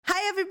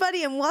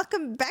everybody, and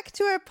welcome back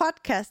to our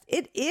podcast.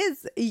 It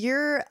is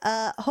your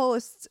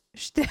host,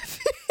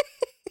 Stefan.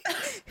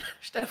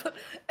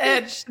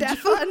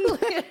 Stefan.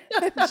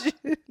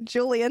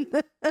 Julian.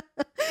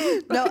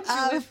 No,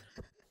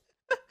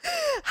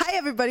 hi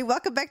everybody,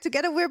 welcome back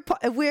together. We're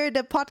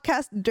the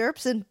podcast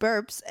Derps and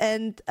Burps,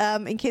 and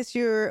in case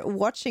you're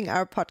watching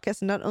our podcast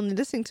and not only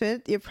listening to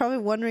it, you're probably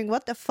wondering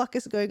what the fuck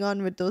is going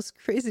on with those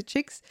crazy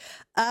chicks.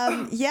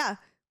 Yeah,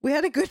 we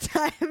had a good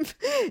time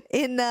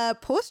in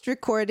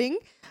post-recording,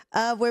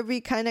 where we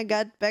kind of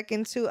got back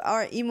into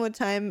our emo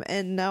time,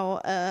 and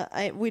now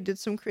we did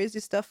some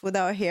crazy stuff with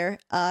our hair.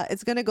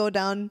 It's gonna go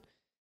down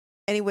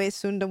anyway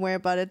soon, don't worry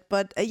about it.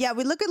 But yeah,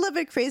 we look a little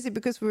bit crazy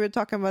because we were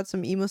talking about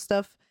some emo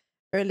stuff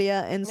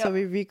earlier, and so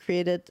we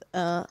recreated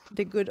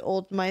the good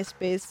old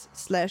MySpace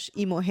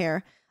 /emo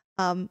hair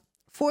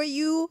for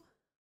you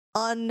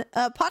on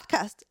a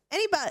podcast.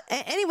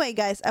 Anyway,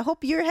 guys, I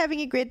hope you're having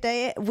a great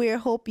day. We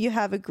hope you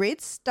have a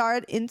great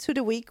start into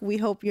the week. We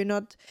hope you're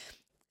not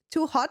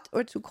too hot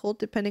or too cold,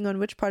 depending on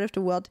which part of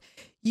the world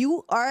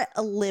you are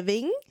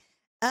living.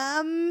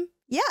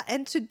 Yeah,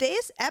 and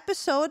today's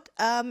episode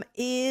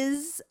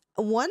is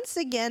once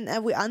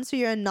again we answer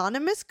your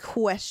anonymous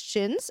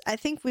questions. I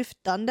think we've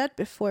done that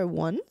before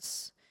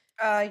once.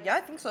 Yeah,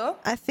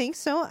 I think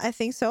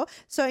so.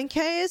 So in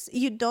case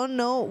you don't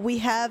know, we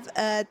have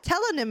a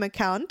Telegram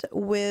account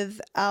with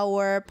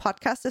our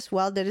podcast as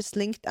well that is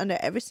linked under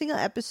every single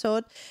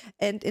episode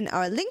and in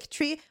our link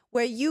tree,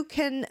 where you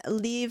can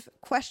leave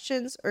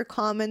questions or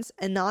comments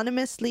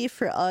anonymously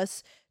for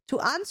us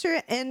to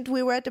answer. And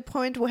we were at the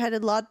point we had a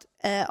lot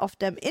of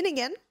them in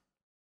again.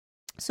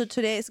 So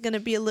today is going to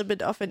be a little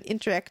bit of an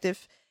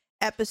interactive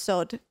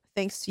episode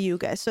thanks to you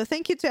guys. So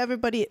thank you to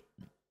everybody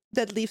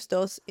that leaves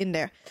those in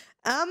there.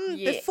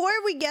 Before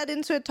we get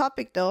into a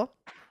topic though,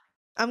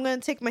 I'm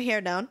going to take my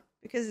hair down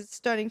because it's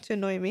starting to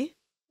annoy me.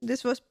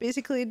 This was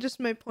basically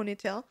just my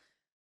ponytail.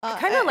 I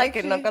kind of like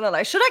it, not gonna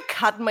lie. Should I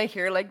cut my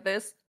hair like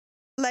this?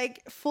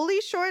 Like fully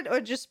short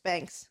or just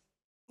bangs?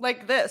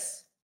 Like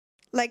this.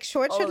 Like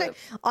short? Like,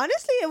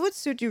 honestly, it would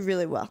suit you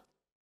really well.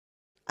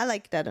 I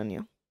like that on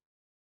you.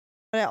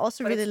 But I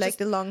also really like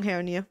the long hair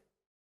on you.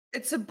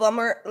 It's a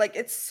bummer. Like,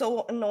 it's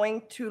so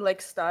annoying to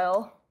like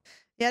style.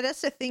 Yeah,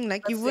 that's the thing.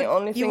 Like, you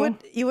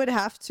would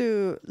have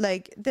to,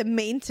 like, the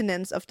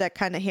maintenance of that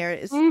kind of hair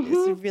is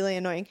really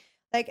annoying.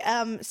 Like,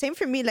 same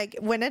for me. Like,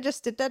 when I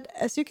just did that,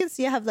 as you can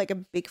see, I have like a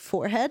big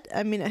forehead.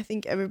 I mean, I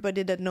think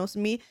everybody that knows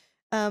me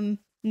and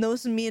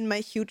my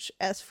huge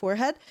ass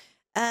forehead.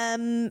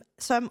 So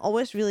I'm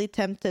always really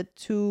tempted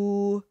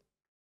to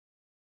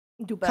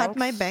cut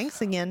my bangs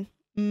again.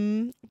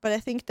 But I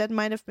think that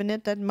might have been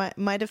it. That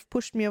might have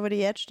pushed me over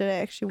the edge that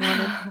I actually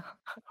wanted.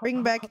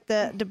 Bring back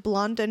the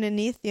blonde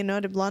underneath, you know,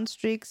 the blonde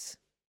streaks,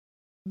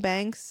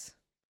 bangs.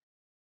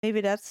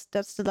 Maybe that's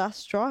the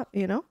last straw,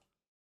 you know?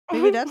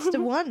 Maybe that's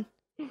the one.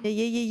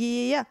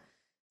 Yeah.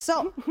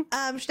 So,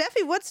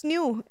 Steffi, what's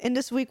new in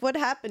this week? What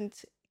happened?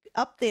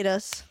 Update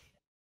us.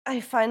 I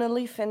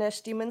finally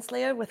finished Demon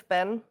Slayer with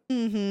Ben.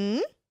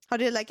 How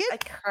do you like it? I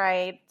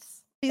cried.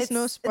 Please,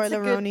 no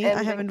spoiler, Roni.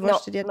 I haven't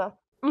watched it yet. No.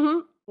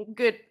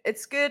 Good.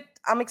 It's good.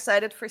 I'm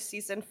excited for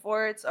season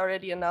 4. It's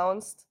already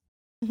announced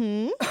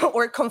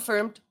or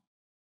confirmed.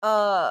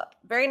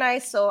 Very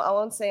nice. So I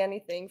won't say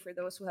anything for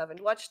those who haven't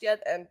watched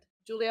yet. And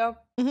Julia,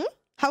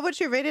 how would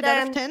you rate it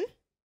out of 10?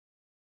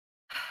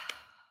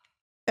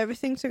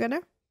 Everything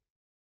together?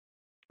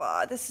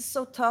 Wow, this is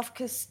so tough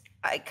because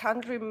I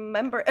can't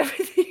remember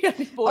everything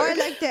anymore. Or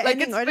like the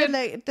ending, or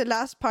the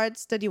last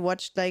parts that you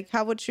watched. Like,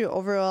 how would you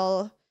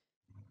overall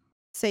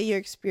say your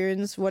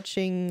experience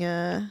watching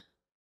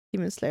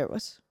Demon Slayer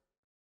was?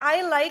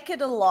 I like it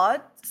a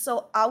lot,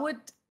 so I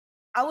would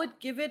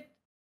give it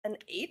an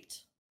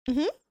 8.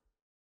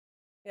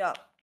 Yeah.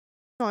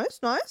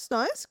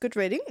 Nice. Good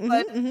rating.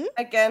 But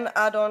again,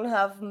 I don't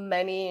have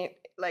many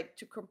like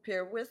to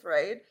compare with,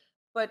 right?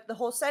 But the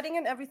whole setting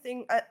and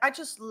everything, I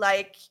just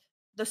like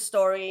the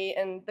story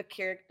and the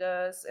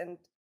characters and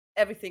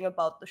everything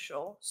about the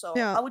show. So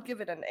I would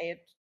give it an 8.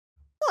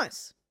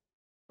 Nice.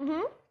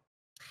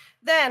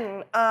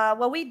 Then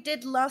what we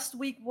did last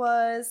week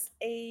was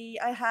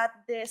I had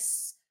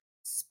this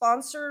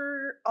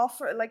sponsorship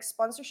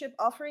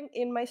offering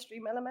in my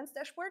Stream Elements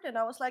dashboard, and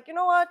I was like, you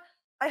know what?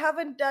 I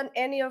haven't done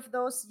any of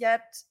those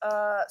yet,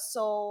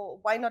 so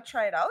why not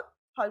try it out,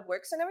 how it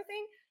works and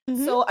everything.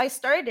 So I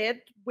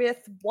started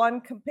with one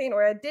campaign,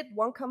 or I did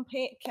one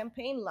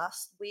campaign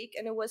last week,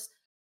 and it was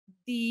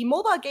the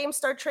mobile game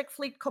Star Trek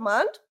Fleet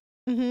Command.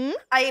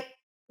 I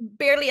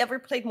barely ever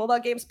played mobile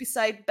games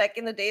beside back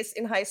in the days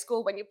in high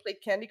school when you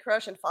played Candy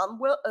Crush and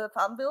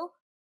Farmville.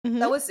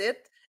 That was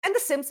it. And the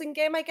Simpson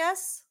game, I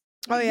guess.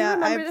 Oh yeah,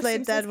 I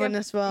played that one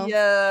as well.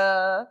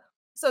 Yeah.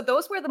 So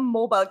those were the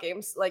mobile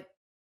games like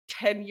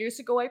 10 years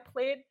ago I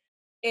played.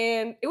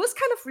 And it was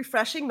kind of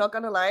refreshing, not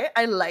gonna lie.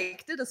 I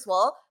liked it as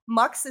well.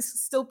 Max is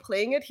still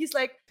playing it. He's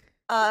like,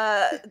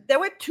 there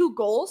were 2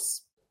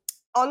 goals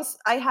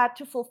I had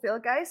to fulfill,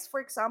 guys.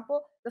 For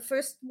example, the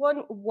first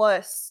one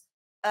was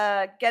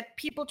get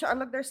people to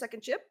unlock their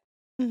second ship.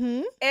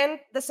 Mm-hmm. And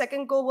the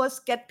second goal was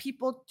get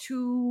people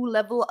to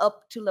level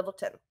up to level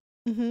 10.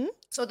 Mm-hmm.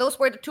 So those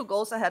were the 2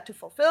 goals I had to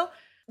fulfill.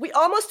 We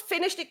almost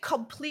finished it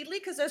completely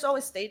because there's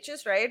always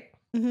stages, right?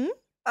 Mm-hmm.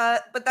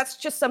 But that's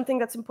just something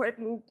that's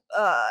important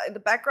in the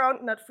background,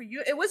 not for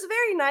you. It was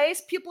very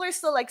nice. People are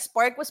still like,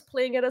 Spark was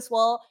playing it as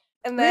well.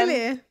 And then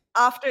Really?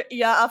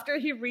 after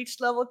he reached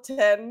level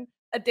 10,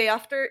 a day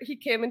after, he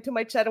came into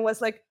my chat and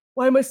was like,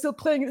 why am I still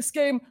playing this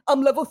game?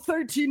 I'm level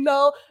 13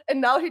 now.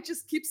 And now he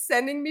just keeps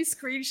sending me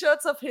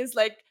screenshots of his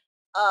like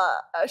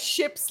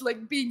ships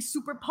like being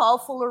super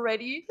powerful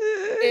already.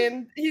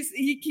 And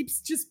he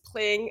keeps just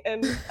playing.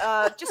 And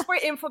just for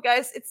info,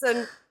 guys, it's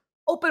an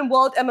open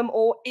world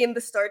MMO in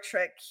the Star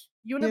Trek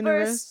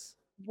universe.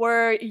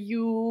 Where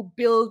you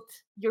build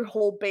your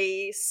whole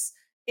base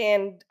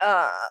and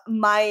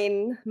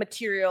mine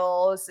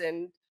materials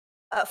and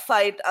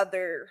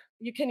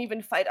you can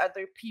even fight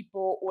other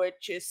people or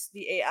just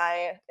the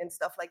AI and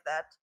stuff like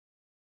that.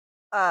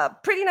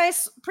 Pretty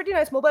nice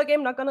mobile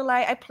game, not gonna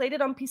lie. I played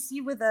it on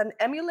PC with an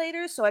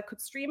emulator so I could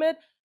stream it,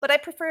 but I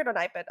prefer it on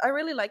iPad. I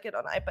really like it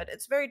on iPad.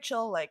 It's very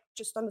chill, like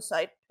just on the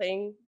side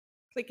playing,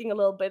 clicking a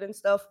little bit and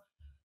stuff.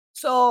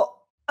 So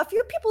a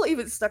few people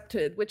even stuck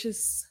to it, which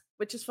is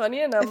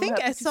funny, and I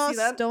think I saw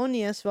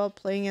Stony as well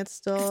playing it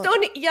still.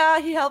 Stony, yeah,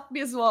 he helped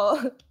me as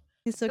well.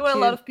 He's so there were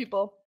cute. a lot of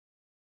people.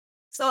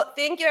 So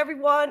thank you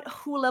everyone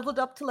who leveled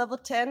up to level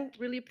 10.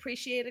 Really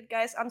appreciate it,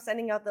 guys. I'm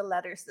sending out the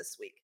letters this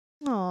week.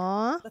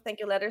 Aww. The thank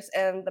you letters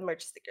and the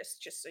merch stickers,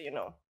 just so you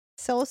know.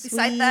 So sweet.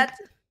 Besides that,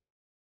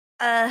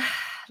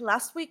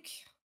 last week,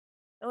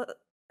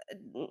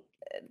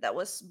 that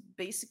was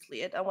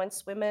basically it. I went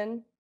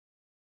swimming.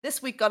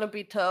 This week gonna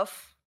be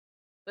tough.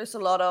 There's a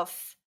lot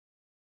of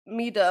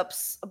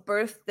meetups,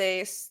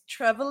 birthdays,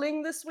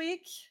 traveling this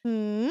week.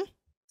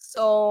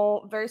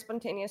 So very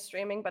spontaneous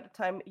streaming. By the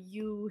time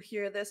you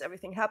hear this,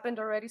 everything happened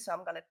already. So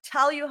I'm gonna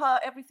tell you how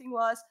everything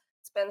was.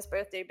 It's Ben's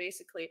birthday,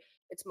 basically.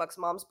 It's Max's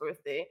mom's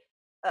birthday.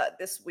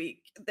 This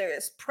week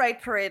there's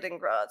Pride Parade in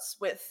Graz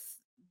with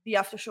the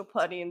after show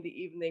party in the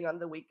evening on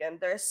the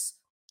weekend.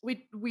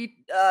 We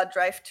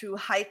drive to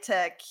High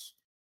Tech.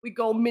 We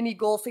go mini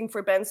golfing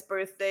for Ben's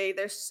birthday.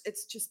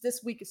 It's just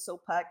this week is so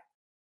packed.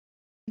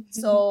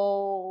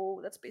 So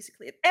that's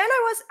basically it. And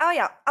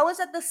I was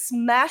at the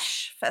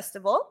Smash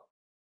Festival.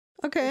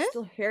 Okay. There's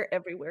still hair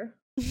everywhere.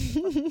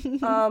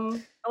 I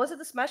was at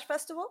the Smash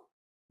Festival,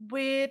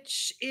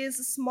 which is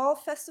a small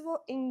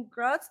festival in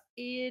Graz.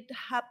 It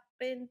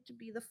happened to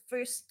be the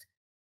first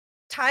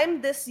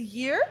time this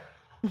year.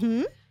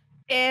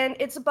 And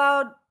it's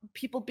about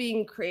people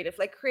being creative,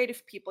 like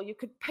creative people. You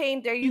could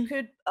paint there. You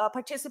could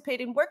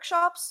participate in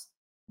workshops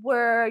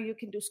where you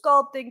can do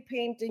sculpting,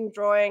 painting,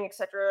 drawing,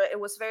 etc. It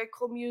was very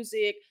cool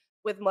music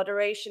with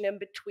moderation in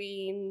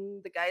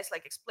between. The guys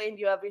like explained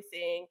you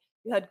everything.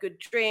 You had good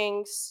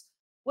drinks.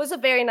 It was a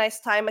very nice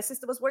time. My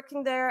sister was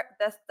working there.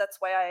 That's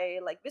why I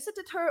like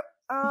visited her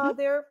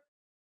there.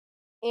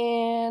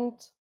 And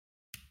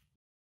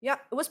yeah,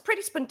 it was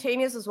pretty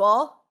spontaneous as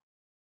well.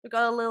 We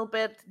got a little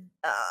bit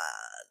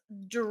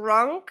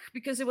drunk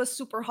because it was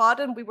super hot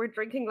and we were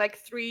drinking like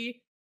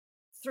three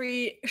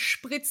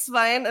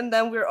Spritzwein, and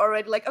then we were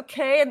already like,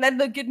 okay. And then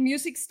the good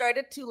music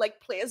started to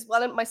like play as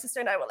well, and my sister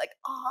and I were like,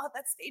 oh,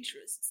 that's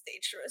dangerous. It's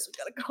dangerous. We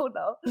gotta go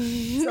now.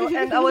 So,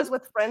 and I was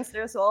with friends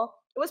there as well.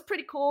 It was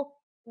pretty cool.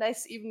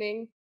 Nice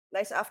evening,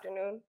 nice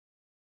afternoon.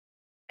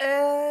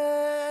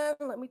 And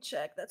let me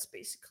check. That's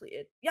basically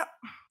it. Yeah,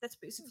 that's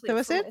basically that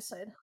was from it. My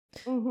side.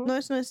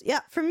 Nice.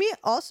 Yeah, for me,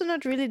 also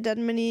not really that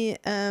many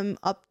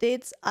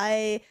updates.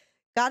 I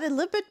got a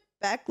little bit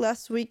back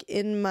last week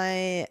in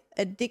my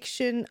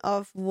addiction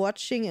of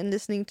watching and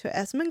listening to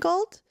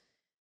Asmongold.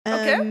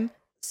 Okay.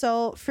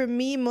 So for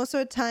me, most of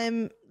the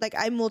time, like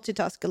I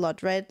multitask a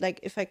lot, right? Like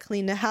if I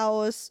clean the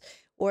house,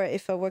 or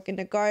if I work in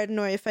the garden,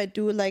 or if I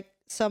do like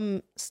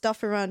some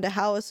stuff around the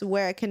house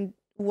where I can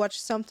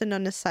watch something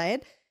on the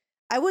side.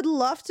 I would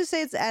love to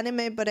say it's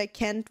anime, but I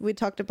can't. We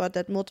talked about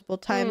that multiple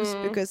times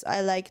because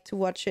I like to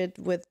watch it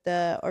with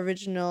the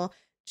original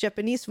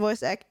Japanese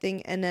voice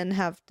acting and then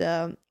have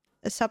the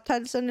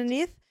subtitles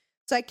underneath.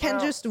 So I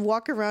can't just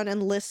walk around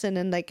and listen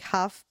and like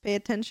half pay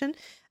attention.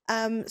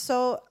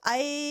 So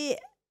I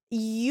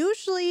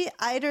usually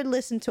either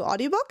listen to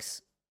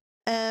audiobooks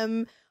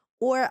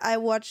or I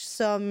watch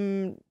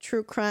some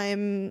true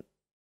crime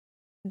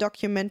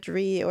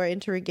documentary or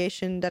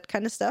interrogation, that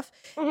kind of stuff.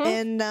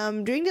 And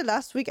during the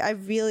last week I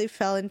really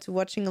fell into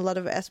watching a lot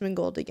of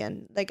Asmongold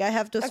again. Like I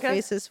have those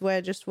phases where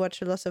I just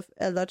watch a lot of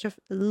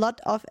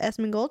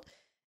Asmongold.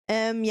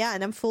 Yeah,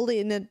 and I'm fully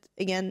in it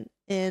again,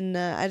 and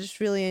I just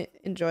really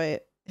enjoy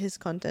his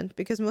content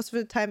because most of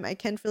the time I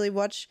can't really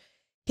watch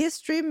his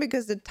stream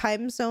because the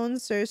time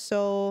zones are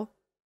so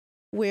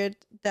weird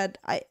that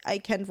I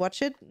can't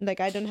watch it. Like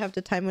I don't have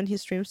the time when he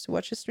streams to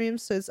watch his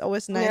streams, so it's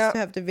always nice to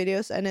have the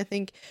videos. And I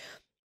think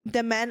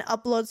the man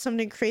uploads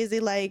something crazy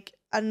like,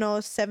 I don't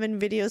know, 7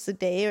 videos a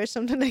day or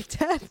something like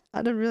that.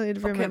 I don't really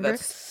remember.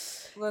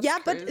 That's yeah,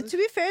 crazy. But to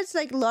be fair, it's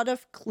like a lot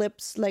of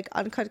clips, like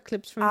uncut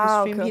clips from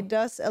the stream. Okay. He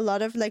does a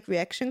lot of like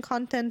reaction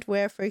content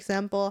where, for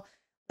example,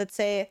 let's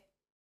say,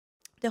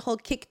 the whole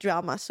kick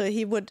drama. So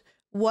he would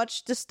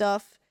watch the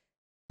stuff,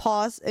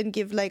 pause, and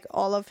give like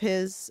all of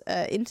his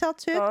intel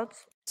to it.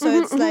 So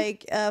it's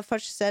like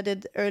Fudge said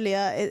it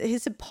earlier.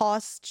 He's a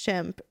pause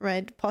champ,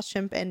 right? Pause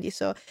champ Andy.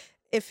 So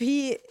if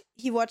he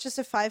watches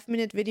a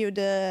 5-minute video,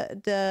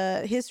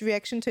 his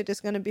reaction to it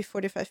is gonna be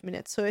 45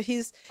 minutes. So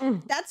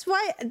that's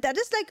why that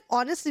is like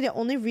honestly the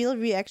only real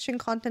reaction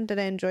content that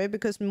I enjoy,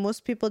 because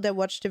most people that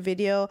watch the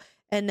video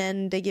and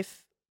then they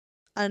give,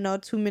 I don't know,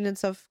 2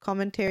 minutes of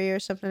commentary or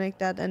something like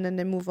that, and then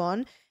they move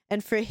on.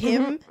 And for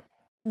him,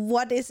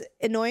 what is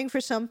annoying for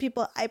some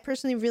people, I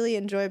personally really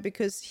enjoy,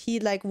 because he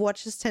like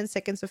watches 10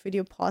 seconds of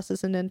video,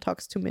 pauses, and then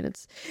talks 2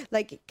 minutes.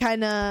 Like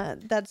kind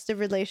of that's the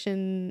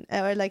relation,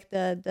 or like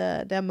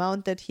the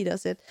amount that he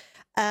does it.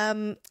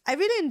 I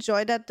really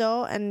enjoy that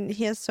though, and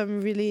he has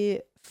some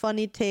really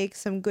funny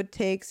takes, some good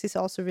takes. He's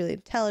also really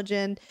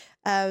intelligent.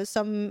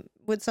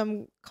 With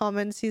some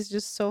comments, he's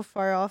just so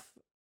far off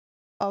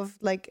of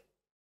like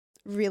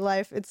real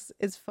life.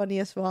 It's funny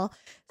as well.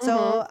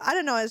 So I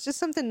don't know, it's just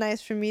something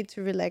nice for me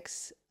to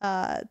relax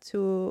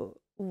to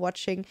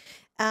watching.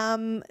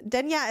 Then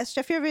yeah, as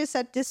Steffi already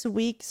said, this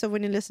week, so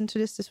when you listen to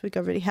this week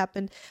already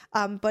happened,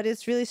 but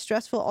it's really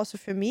stressful also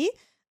for me.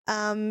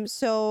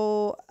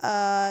 So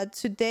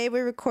today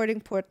we're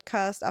recording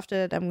podcast. After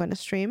that I'm gonna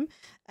stream.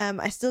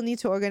 I still need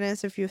to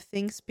organize a few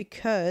things,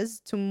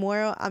 because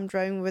tomorrow I'm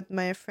driving with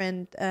my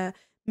friend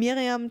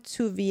Miriam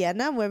to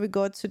Vienna, where we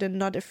go to the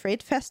Not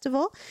Afraid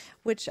festival,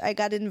 which I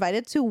got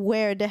invited to,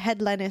 where the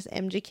headline is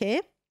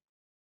MGK.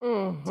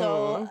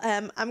 So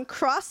I'm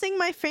crossing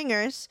my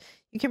fingers.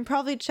 You can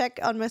probably check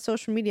on my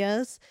social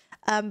medias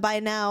by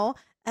now.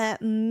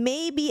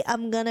 Maybe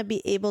I'm gonna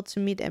be able to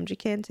meet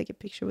MGK and take a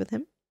picture with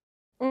him.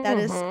 That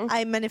is,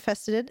 I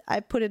manifested it. I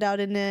put it out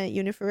in the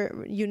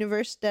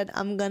universe that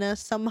I'm gonna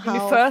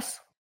somehow...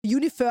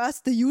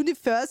 the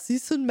universe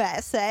is on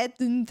my side,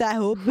 and I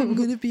hope I'm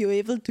gonna be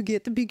able to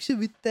get a picture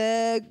with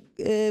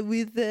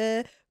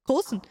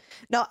Coulson.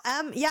 No,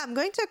 yeah, I'm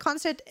going to a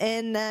concert,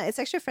 and it's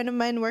actually a friend of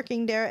mine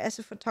working there as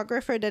a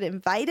photographer that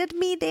invited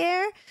me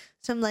there.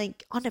 So I'm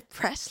like on a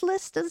press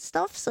list and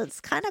stuff, so it's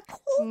kind of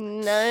cool.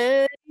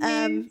 Nice.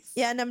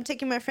 Yeah, and I'm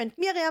taking my friend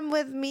Miriam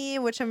with me,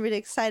 which I'm really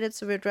excited.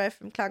 So we'll drive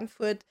from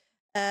Klagenfurt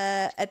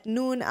at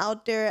noon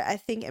out there. I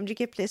think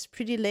MGK plays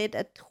pretty late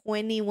at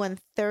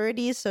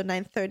 21:30, so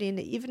 9:30 in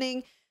the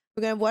evening.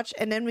 We're gonna watch,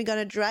 and then we're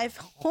gonna drive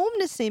home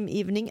the same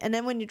evening. And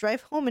then when you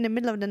drive home in the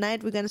middle of the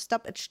night, we're gonna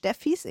stop at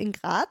Steffi's in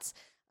Graz.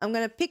 I'm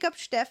gonna pick up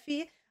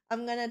Steffi.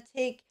 I'm gonna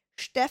take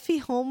Steffi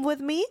home with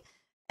me.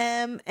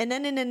 And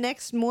then in the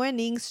next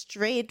morning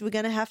straight, we're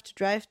gonna have to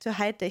drive to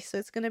Heidech. So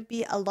it's gonna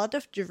be a lot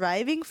of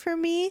driving for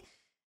me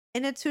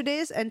in the 2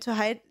 days. And so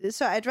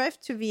I drive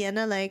to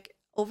Vienna like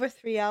over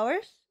 3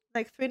 hours,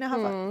 like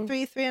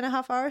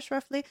 3.5 hours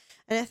roughly.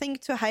 And I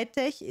think to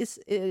Heidech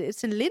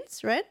it's in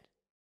Linz, right?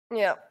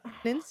 Yeah.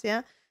 Linz,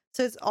 yeah.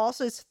 So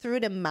it's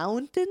through the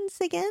mountains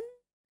again.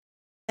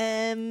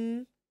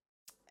 And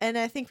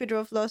I think we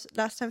drove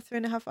last time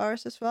 3.5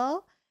 hours as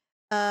well.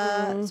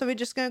 So we're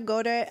just gonna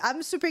go there.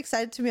 I'm super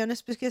excited, to be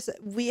honest, because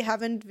we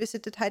haven't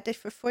visited Heidech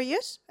for 4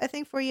 years. I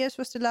think 4 years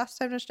was the last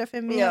time that Steffi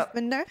and me have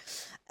been there.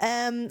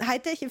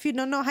 Heidech, if you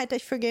don't know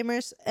Heidech for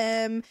Gamers,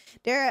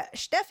 they're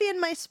Steffi and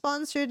my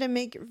sponsor. They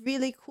make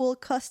really cool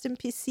custom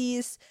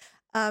PCs.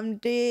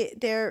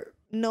 They're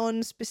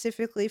known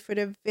specifically for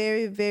their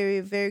very, very,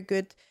 very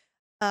good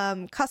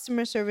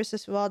customer service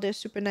as well. They're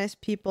super nice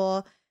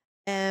people.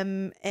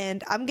 And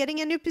I'm getting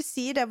a new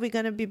PC that we're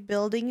gonna be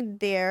building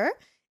there.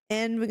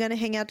 And we're going to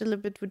hang out a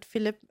little bit with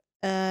Philip.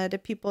 The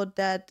people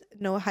that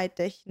know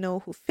Heidech know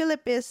who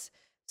Philip is.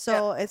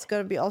 So it's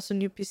going to be also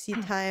new PC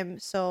time.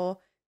 So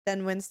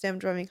then Wednesday I'm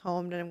driving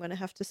home. Then I'm going to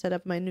have to set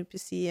up my new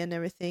PC and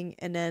everything.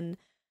 And then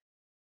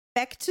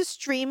back to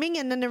streaming.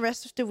 And then the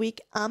rest of the week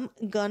I'm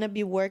going to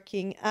be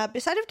working.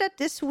 Besides of that,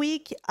 this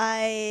week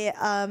I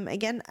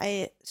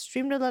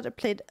streamed a lot. I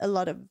played a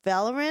lot of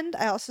Valorant.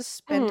 I also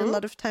spent a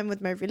lot of time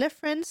with my real life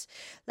friends.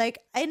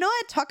 Like, I know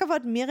I talk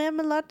about Miriam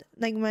a lot,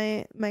 like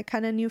my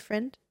kind of new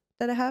friend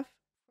that I have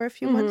for a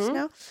few months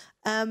now.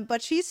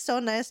 But she's so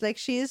nice. Like,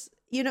 she's,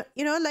 you know,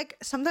 like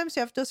sometimes you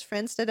have those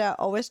friends that are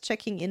always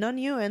checking in on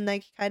you and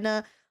like kind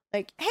of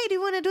like, hey, do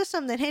you want to do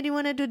something? Hey, do you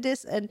want to do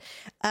this? And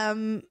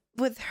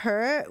with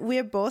her,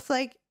 we're both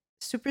like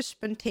super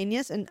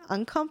spontaneous and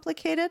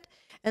uncomplicated.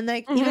 And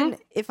like, even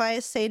if I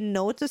say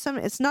no to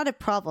something, it's not a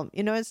problem.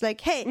 You know, it's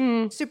like,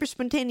 hey, super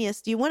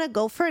spontaneous. Do you want to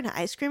go for an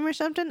ice cream or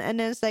something? And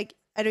then it's like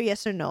either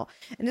yes or no.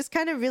 And it's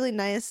kind of really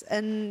nice.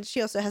 And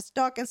she also has a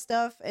dog and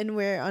stuff. And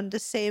we're on the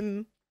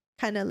same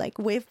kind of like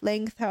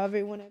wavelength, however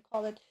you want to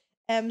call it.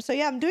 So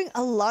yeah, I'm doing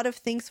a lot of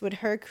things with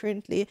her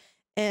currently.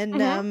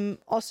 And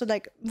also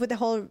like with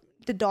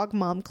the dog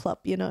mom club,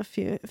 you know, if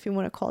you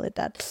want to call it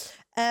that.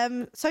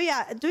 So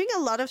yeah, doing a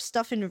lot of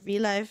stuff in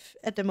real life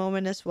at the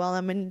moment as well.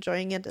 I'm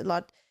enjoying it a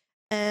lot.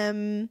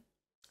 That's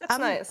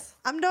nice.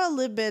 I'm though a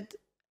little bit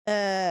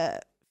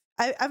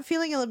I'm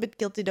feeling a little bit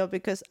guilty though,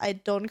 because I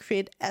don't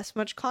create as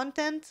much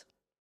content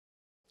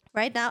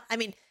right now. I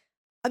mean,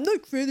 I'm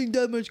not creating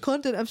that much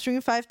content. I'm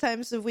streaming 5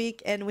 times a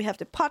week, and we have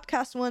the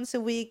podcast once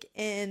a week,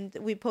 and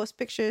we post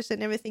pictures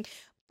and everything.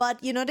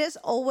 But, you know, there's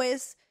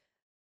always,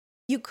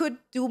 you could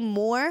do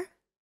more,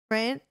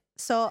 right?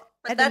 So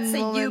but that's a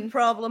you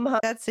problem. Huh?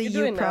 That's a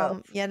you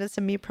problem. Yeah, that's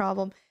a me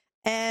problem.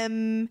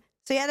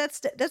 So yeah, that's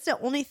the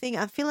only thing.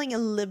 I'm feeling a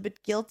little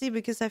bit guilty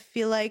because I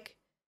feel like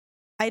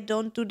I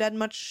don't do that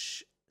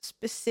much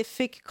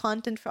specific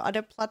content for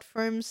other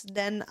platforms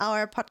than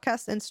our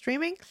podcast and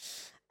streaming.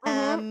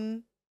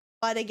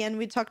 But again,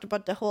 we talked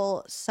about the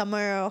whole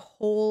summer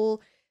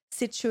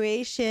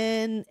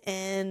situation,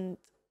 and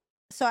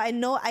so I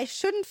know I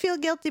shouldn't feel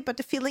guilty, but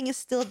the feeling is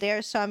still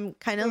there. So I'm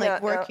kind of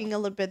like working a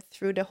little bit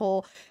through the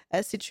whole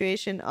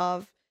situation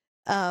of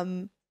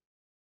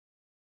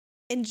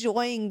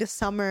enjoying the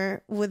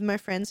summer with my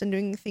friends and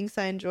doing things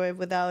I enjoy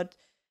without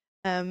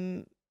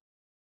trying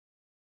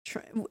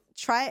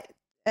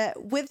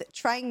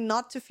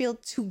not to feel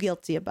too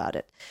guilty about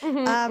it.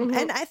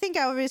 And I think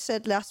I already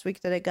said last week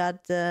that I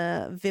got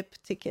the VIP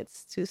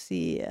tickets to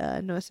see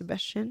Noah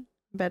Sebastian,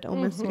 Bad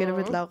Omens, together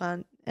with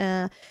Laura.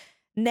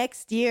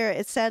 Next year,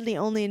 it's sadly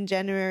only in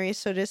January,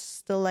 so there's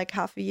still like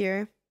half a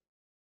year.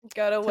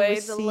 Gotta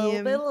wait a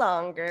little bit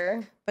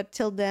longer. But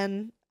till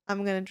then,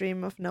 I'm gonna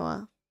dream of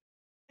Noah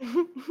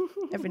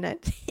every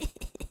night.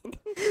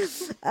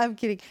 I'm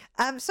kidding.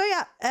 So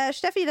yeah,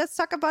 Steffi, let's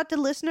talk about the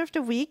listener of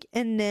the week,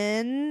 and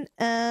then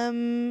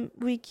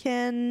we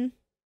can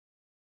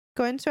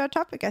go into our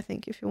topic, I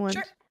think, if you want.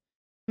 Sure.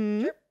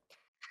 Sure.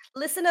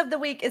 Listener of the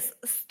week is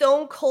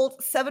Stone Cold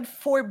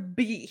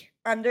 74B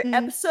under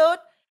episode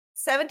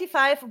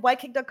 75.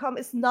 Whykick.com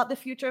is not the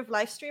future of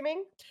live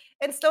streaming.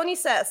 And Stony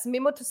says,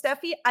 memo to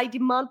Steffi, I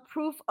demand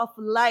proof of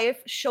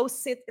live. Show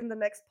Sid in the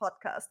next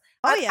podcast.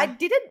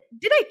 Did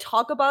I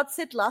talk about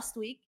Sid last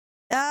week?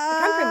 I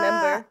can't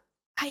remember.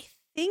 I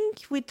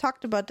think we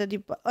talked about that.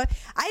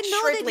 I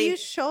know that you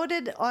showed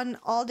it on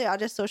all the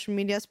other social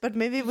medias, but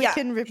maybe we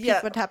can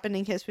repeat what happened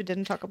in case we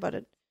didn't talk about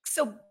it.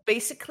 So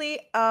basically,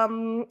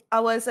 I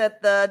was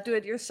at the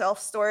do-it-yourself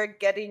store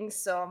getting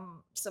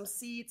some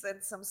seeds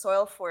and some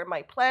soil for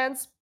my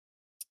plants,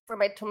 for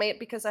my tomato,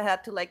 because I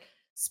had to like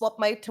swap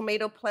my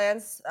tomato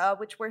plants,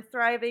 which were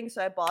thriving.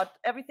 So I bought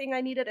everything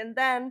I needed, and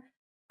then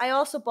I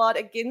also bought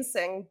a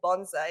ginseng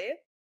bonsai.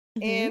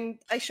 And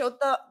I showed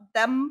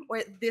them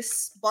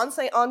this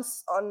bonsai on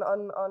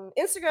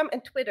Instagram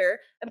and Twitter,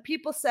 and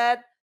people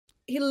said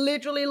he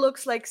literally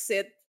looks like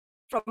Sid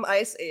from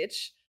Ice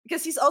Age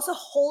because he's also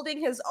holding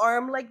his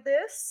arm like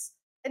this,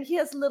 and he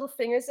has little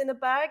fingers in the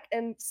back.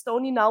 And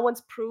Stony now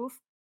wants proof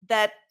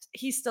that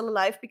he's still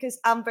alive because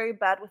I'm very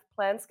bad with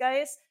plants,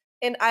 guys,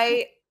 and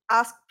I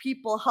ask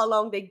people how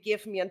long they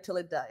give me until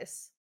it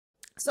dies.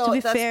 So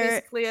that's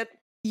basically it.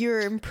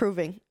 You're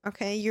improving,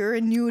 okay? You're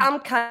a new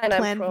I'm kind of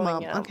plant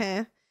mom,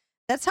 okay?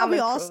 That's how we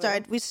all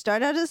start. We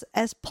start out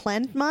as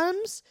plant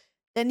moms,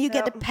 then you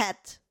get a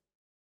pet.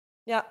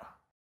 Yeah.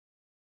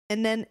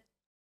 And then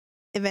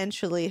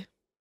eventually,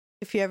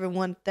 if you ever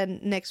want, then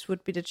next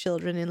would be the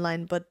children in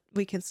line, but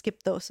we can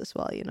skip those as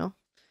well, you know?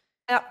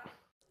 Yeah.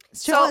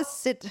 Show us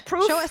Sid.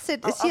 Show us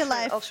Sid. Is he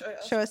alive?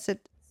 Show us Sid.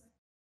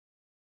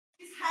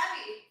 He's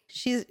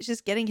heavy.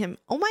 She's getting him.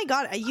 Oh my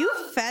god, are you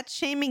fat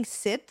shaming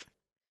Sid?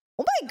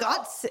 Oh my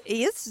god,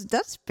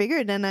 that's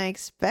bigger than I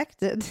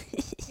expected.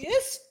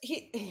 Yes,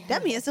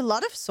 Damn, he has a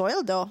lot of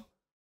soil though.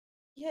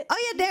 Yeah. Oh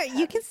yeah, there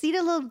you can see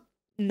the little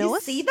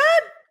nose. You see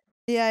that?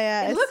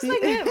 Yeah. It looks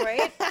like him,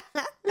 right?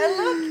 And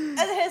look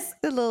at his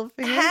little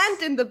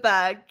hand in the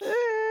bag.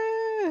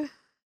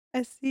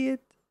 I see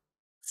it.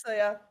 So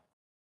yeah,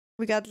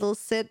 we got little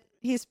Sid.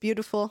 He's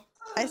beautiful.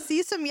 I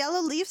see some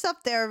yellow leaves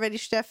up there already,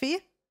 Steffi.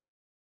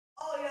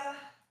 Oh yeah.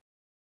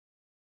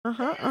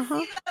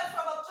 See that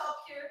from up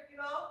top here, you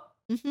know.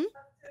 I have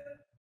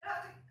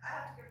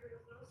to get rid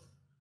of those.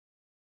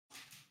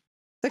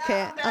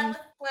 Okay.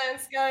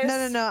 Plants,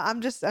 guys. No. I'm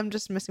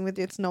just messing with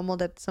you. It's normal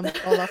that some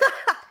fall off.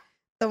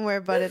 Don't worry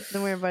about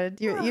it.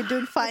 You're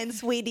doing fine,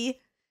 sweetie.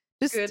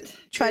 Just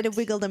try to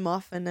wiggle them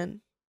off and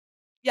then.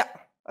 Yeah.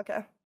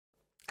 Okay.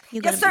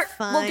 You're gonna be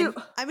fine. Will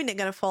do. I mean, they're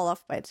gonna fall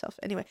off by itself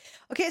anyway.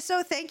 Okay,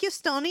 so thank you,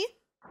 Stony.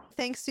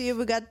 Thanks to you,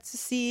 we got to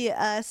see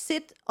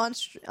Sid on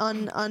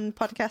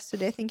podcast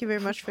today. Thank you very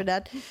much for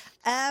that.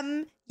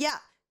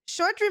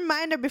 Short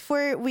reminder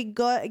before we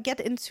get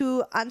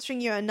into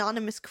answering your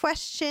anonymous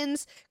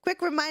questions.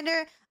 Quick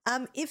reminder: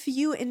 if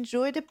you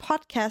enjoy the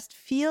podcast,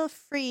 feel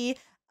free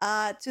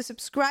to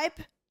subscribe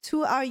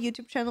to our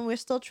YouTube channel. We're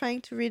still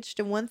trying to reach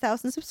the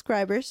 1,000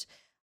 subscribers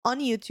on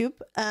YouTube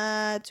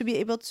to be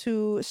able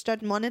to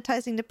start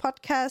monetizing the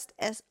podcast.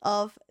 As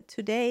of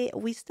today,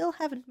 we still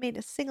haven't made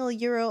a single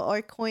euro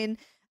or coin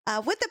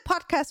with the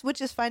podcast,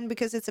 which is fine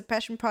because it's a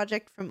passion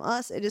project from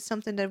us. It is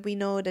something that we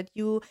know that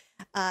you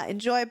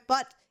enjoy.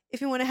 But if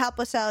you want to help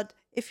us out,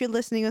 if you're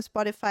listening on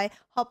Spotify,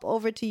 hop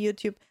over to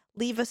YouTube,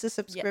 leave us a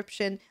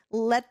subscription,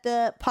 let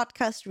the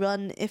podcast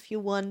run if you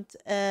want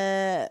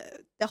the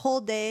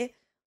whole day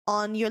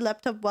on your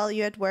laptop while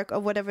you're at work or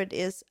whatever it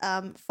is.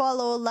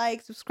 Follow,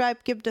 like,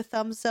 subscribe, give the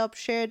thumbs up,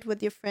 share it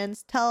with your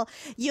friends, tell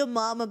your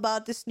mom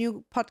about this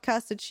new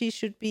podcast that she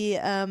should be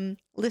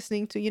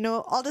listening to, you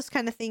know, all those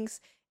kind of things.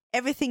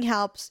 Everything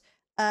helps,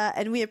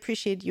 and we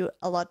appreciate you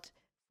a lot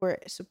for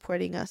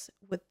supporting us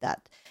with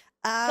that.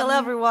 Tell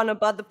everyone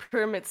about the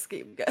pyramid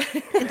scheme, guys.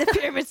 The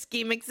pyramid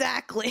scheme,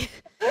 exactly.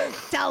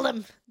 Tell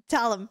them.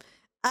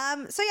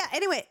 So yeah,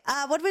 anyway,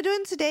 what we're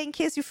doing today, in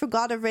case you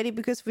forgot already,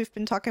 because we've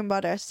been talking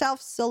about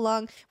ourselves so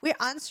long, we're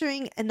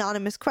answering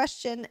anonymous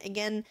question.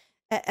 Again,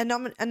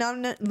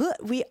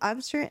 we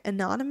answer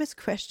anonymous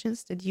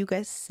questions that you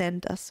guys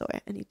send us. So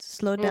I need to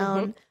slow down.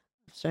 I'm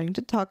starting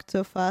to talk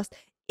so fast.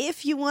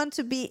 If you want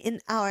to be in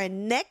our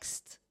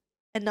next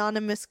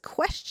anonymous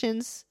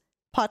questions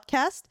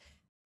podcast,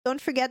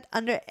 don't forget,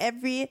 under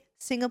every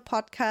single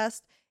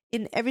podcast,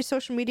 in every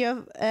social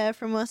media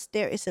from us,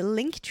 there is a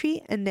link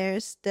tree, and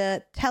there's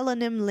the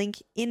Telonym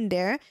link in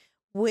there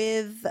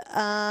with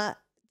the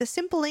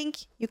simple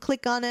link. You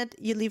click on it,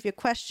 you leave your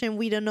question.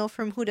 We don't know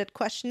from who that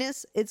question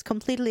is. It's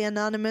completely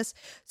anonymous.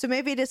 So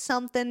maybe it is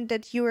something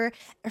that you're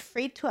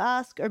afraid to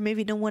ask, or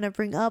maybe don't want to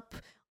bring up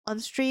on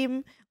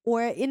stream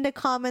or in the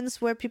comments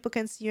where people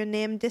can see your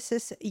name. This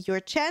is your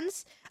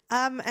chance.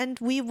 And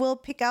we will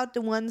pick out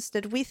the ones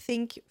that we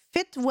think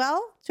fit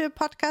well to a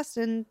podcast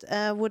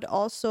and would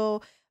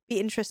also be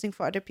interesting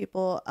for other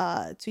people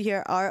to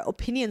hear our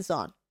opinions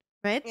on,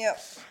 right? Yeah.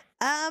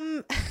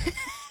 I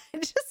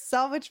just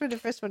saw which one the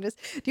first one is.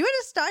 Do you want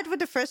to start with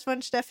the first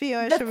one, Steffi,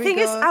 or the should we thing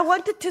go? is, I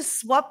wanted to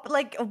swap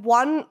like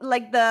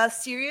the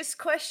serious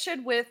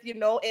question with, you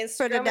know,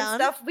 Instagram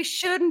and stuff. We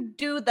shouldn't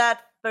do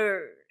that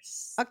first.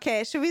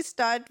 Okay, should we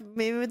start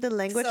maybe with the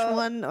language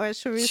one, or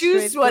should we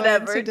choose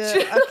whatever?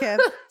 Okay,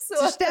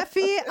 so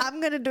Steffi,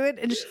 I'm gonna do it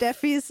in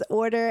Steffi's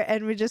order,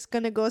 and we're just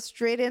gonna go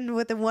straight in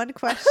with the one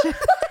question.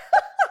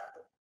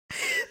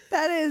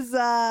 That is,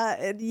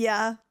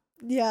 yeah.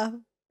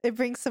 It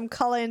brings some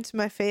color into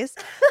my face,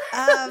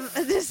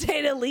 to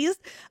say the least.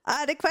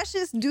 The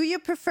question is, do you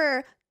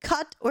prefer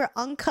cut or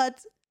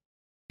uncut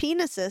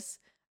penises?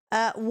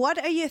 What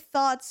are your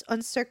thoughts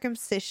on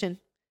circumcision?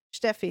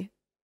 Steffi,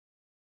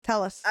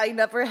 tell us. I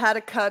never had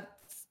a cut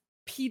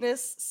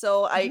penis,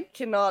 so I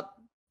cannot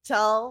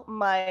tell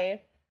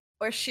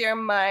or share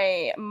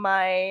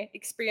my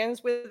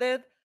experience with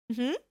it.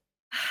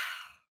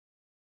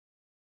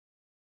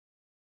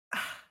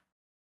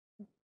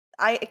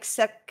 I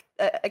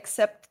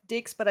accept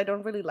dicks, but I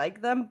don't really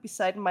like them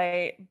beside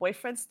my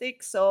boyfriend's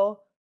dick,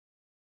 so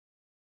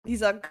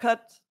he's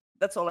uncut.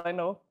 That's all I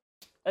know.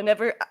 I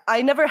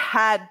never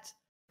had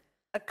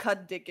a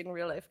cut dick in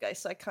real life, guys,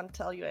 so I can't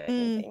tell you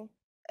anything.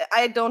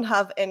 I don't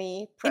have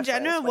any preference. In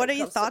general, what are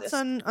your thoughts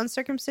on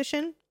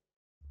circumcision?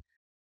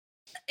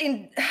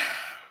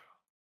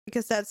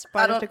 Because that's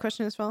part of the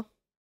question as well.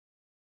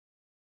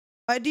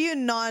 Or do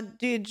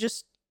you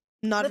just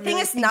not? The thing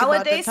really is, think about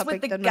nowadays the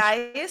with the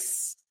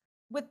guys,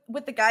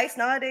 with the guys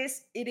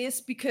nowadays, it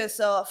is because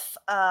of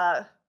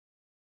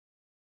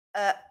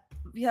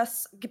wie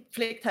heißt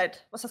Gepflegtheit?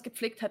 Was heißt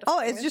Gepflegtheit? Oh,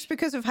 it's just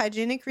because of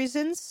hygienic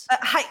reasons?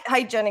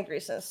 Hygienic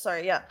reasons,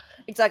 sorry, yeah.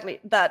 Exactly,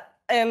 that.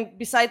 And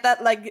beside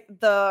that, like,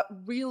 the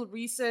real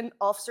reason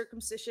of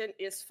circumcision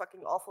is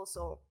fucking awful,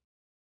 so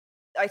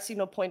I see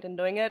no point in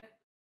doing it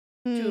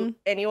to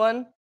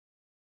anyone.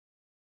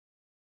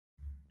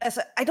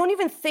 I don't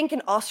even think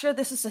in Austria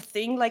this is a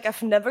thing. Like,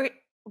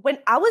 when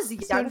I was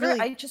younger, really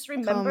I just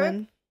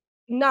remember,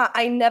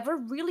 I never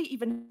really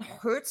even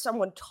heard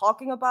someone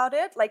talking about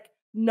it. Like,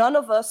 none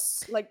of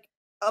us, like,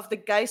 of the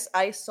guys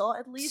I saw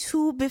at least,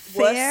 to be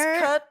fair,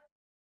 was cut.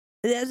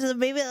 There's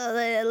maybe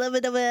a little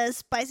bit of a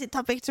spicy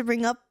topic to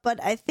bring up,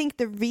 but I think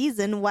the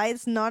reason why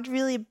it's not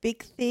really a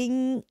big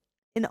thing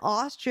in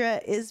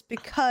Austria is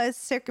because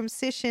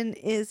circumcision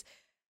is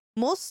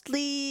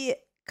mostly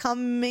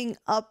coming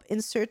up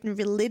in certain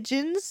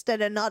religions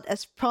that are not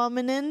as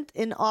prominent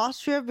in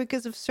Austria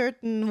because of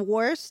certain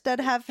wars that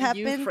have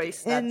happened. You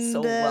phrased that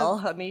so well,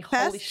 honey.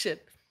 Holy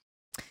shit.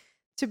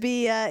 To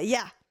be,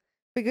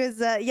 because,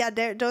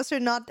 those are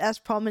not as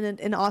prominent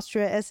in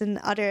Austria as in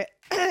other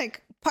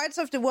parts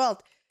of the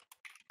world.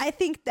 I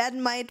think that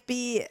might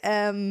be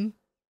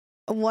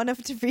one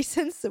of the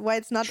reasons why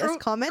it's not as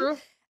common. True.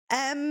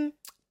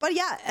 But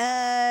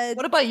yeah.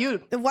 What about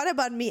you? What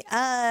about me?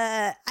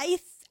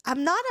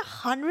 I'm not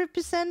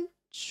 100%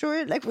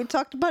 sure. Like we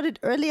talked about it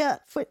earlier.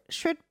 For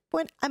short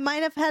point, I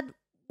might have had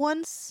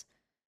once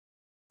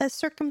a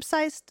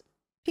circumcised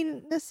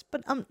penis,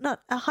 but I'm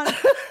not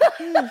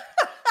 100%.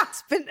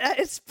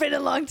 It's been a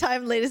long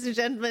time, ladies and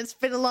gentlemen. It's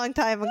been a long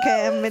time.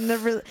 Okay, I'm in a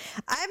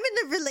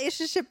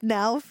relationship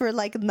now for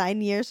like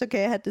 9 years.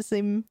 Okay, I had the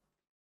same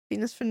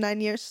penis for 9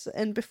 years,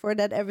 and before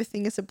that,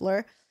 everything is a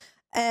blur.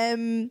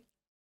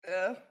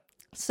 Yeah.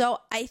 So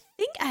I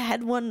think I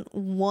had one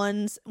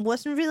once.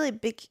 Wasn't really a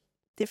big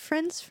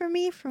difference for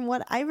me from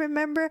what I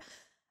remember.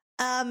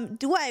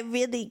 Do I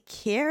really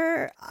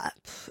care?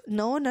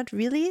 No, not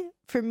really.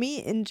 For me,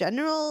 in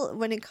general,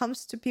 when it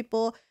comes to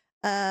people,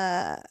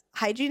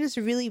 hygiene is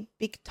a really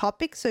big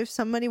topic. So if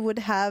somebody would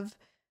have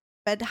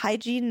bad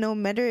hygiene, no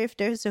matter if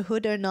there's a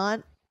hood or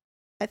not.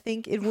 I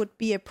think it would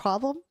be a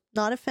problem.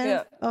 Not a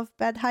fan of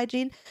bad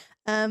hygiene.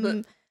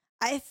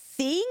 I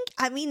think,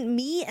 I mean,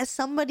 me as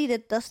somebody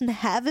that doesn't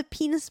have a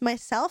penis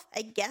myself,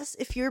 I guess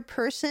if you're a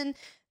person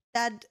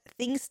that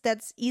thinks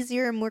that's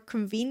easier and more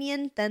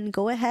convenient, then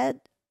go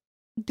ahead,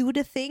 do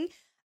the thing.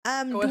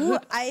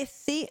 I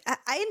think,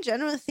 I in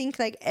general think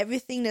like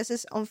everything that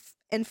is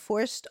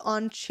enforced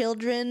on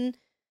children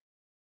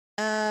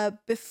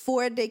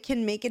before they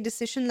can make a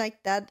decision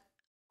like that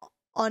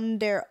on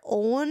their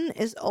own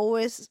is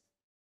always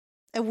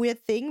a weird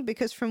thing,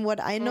 because from what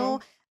I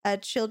know,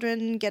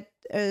 children get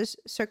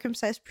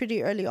circumcised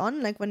pretty early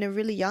on, like when they're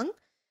really young.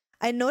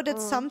 I know that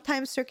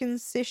sometimes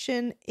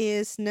circumcision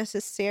is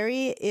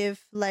necessary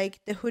if like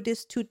the hood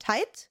is too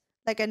tight.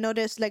 Like I know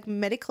there's like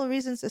medical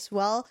reasons as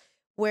well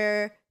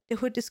where the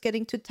hood is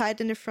getting too tight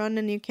in the front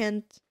and you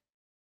can't,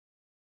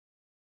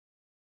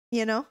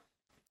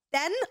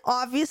 then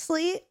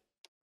obviously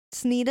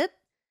it's needed.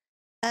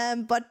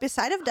 But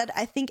beside of that,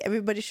 I think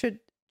everybody should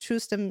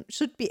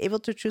be able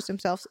to choose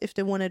themselves if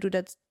they want to do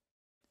that,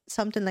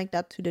 something like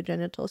that to the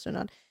genitals or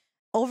not.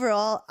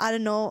 Overall, I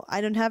don't know.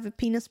 I don't have a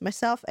penis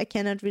myself. I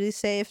cannot really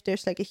say if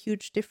there's like a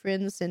huge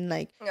difference in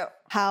like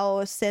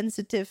how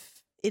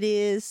sensitive it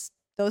is,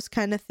 those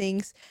kind of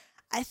things.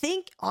 I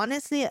think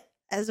honestly,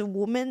 as a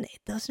woman, it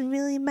doesn't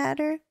really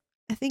matter.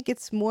 I think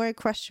it's more a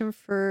question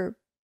for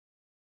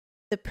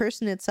the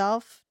person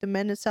itself, the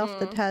man itself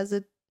that has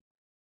it,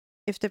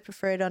 if they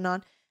prefer it or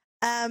not.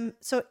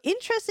 So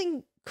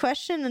interesting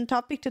question and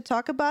topic to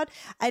talk about.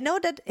 I know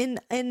that in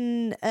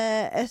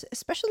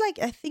especially like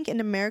I think in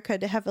America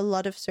they have a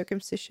lot of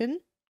circumcision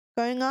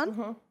going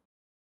on.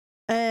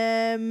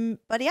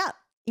 But yeah,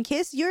 in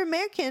case you're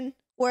American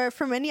or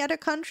from any other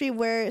country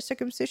where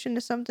circumcision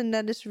is something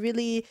that is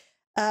really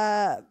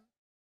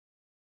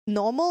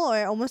normal,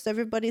 or almost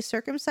everybody is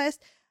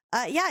circumcised.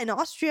 In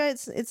Austria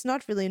it's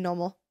not really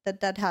normal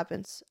that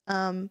happens.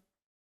 So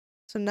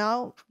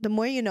now the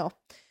more you know.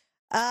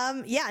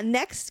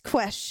 Next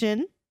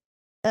question.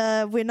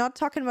 We're not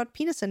talking about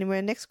penis anymore.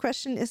 Next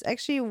question is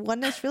actually one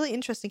that's really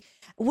interesting.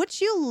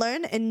 Would you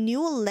learn a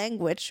new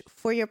language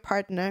for your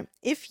partner?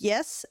 If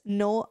yes,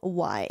 no,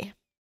 why?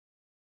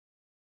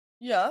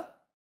 Yeah.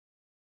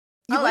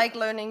 I like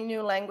learning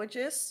new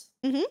languages.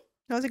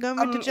 How's it going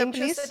with the Japanese?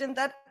 I'm interested in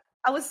that.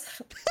 I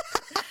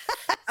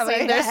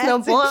mean, there's no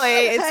boy.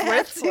 It's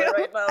worth it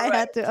right now. I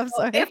had to. I'm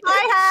sorry. If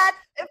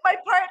my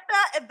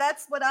partner, and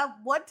that's what I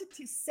wanted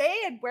to say,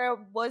 and where I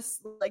was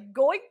like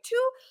going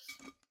to,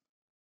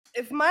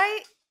 if my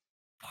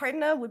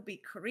partner would be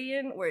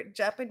Korean or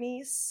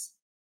Japanese,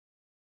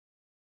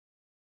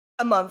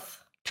 a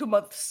month, 2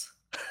 months,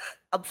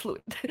 I'm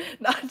fluent.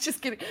 No, I'm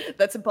just kidding.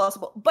 That's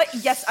impossible. But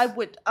yes, I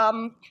would.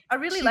 I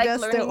really she like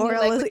does learning the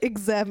oral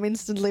exam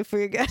instantly for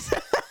you guys.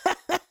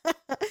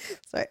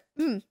 Sorry.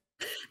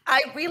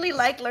 I really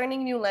like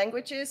learning new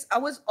languages. I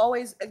was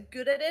always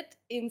good at it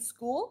in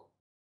school,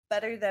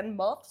 better than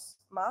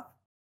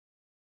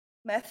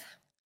math.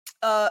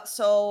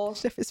 So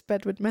Chef is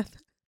bad with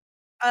math.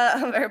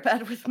 I'm very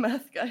bad with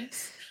math,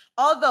 guys.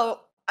 Although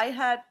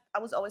I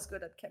was always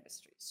good at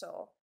chemistry,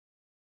 so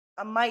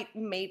I might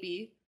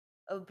maybe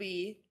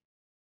be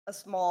a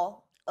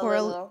small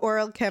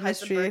oral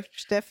chemistry.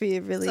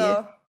 Steffi really.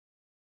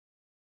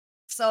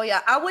 So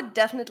yeah, I would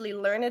definitely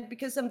learn it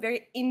because I'm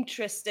very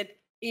interested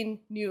in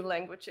new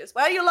languages.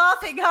 Why are you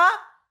laughing, huh?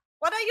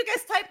 What are you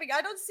guys typing?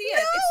 I don't see it.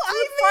 No, it's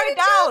too far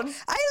down.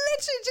 I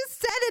literally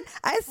just said it.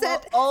 I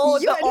said,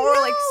 the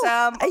oral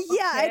exam.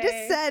 Yeah, I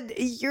just said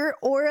you're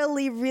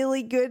orally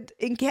really good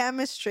in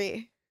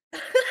chemistry.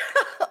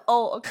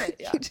 Okay.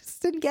 Yeah. You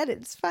just didn't get it.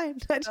 It's fine.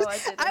 I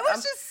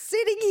was just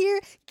sitting here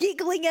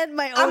giggling at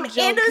my I'm own joke.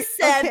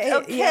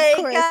 innocent. Okay, yeah, of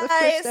course,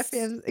 guys.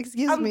 Steffi,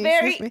 excuse me. I'm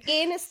very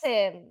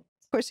innocent.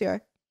 Of course you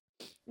are.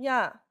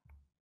 Yeah.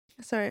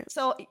 Sorry.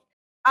 So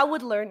I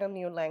would learn a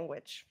new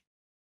language.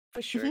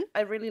 For sure.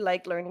 I really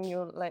like learning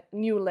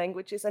new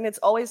languages, and it's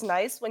always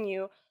nice when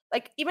you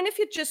like, even if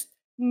you just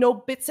know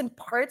bits and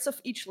parts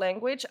of each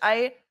language.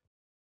 I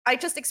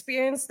just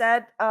experienced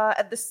that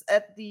at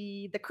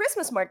the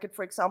Christmas market,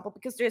 for example,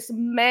 because there's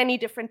many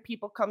different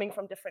people coming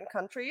from different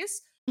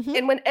countries,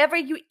 and whenever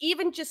you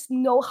even just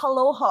know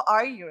hello, how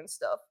are you and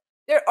stuff,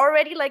 they're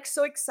already like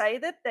so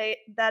excited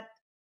that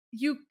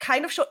you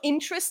kind of show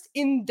interest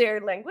in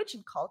their language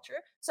and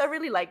culture. So I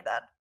really like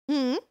that.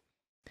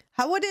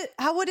 How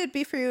would it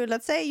be for you?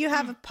 Let's say you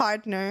have a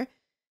partner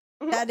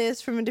that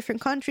is from a different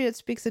country that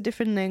speaks a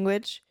different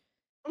language,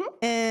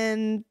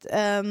 and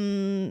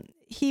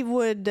he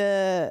would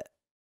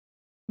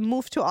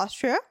move to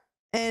Austria,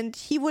 and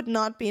he would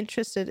not be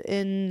interested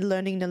in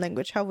learning the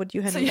language. How would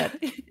you handle that?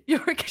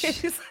 Your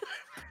case.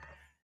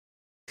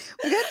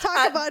 We're gonna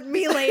talk about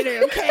me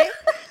later, okay?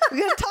 We're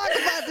gonna talk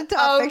about the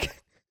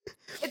topic.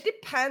 It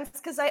depends,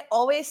 because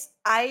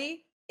I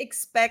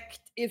expect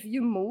if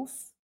you move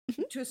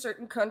to a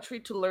certain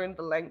country to learn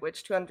the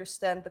language, to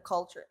understand the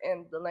culture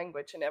and the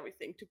language and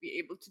everything, to be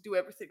able to do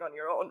everything on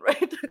your own,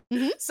 right?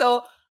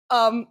 So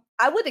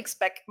I would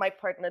expect my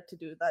partner to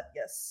do that,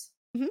 yes.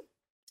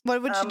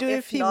 What would you do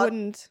if he not,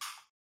 wouldn't?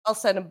 I'll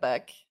send him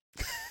back.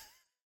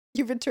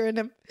 You return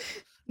him.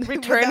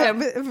 Return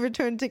him.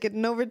 Return ticket.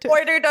 No return.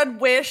 Ordered on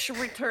Wish.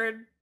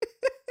 Return.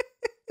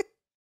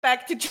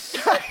 Back to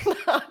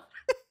China.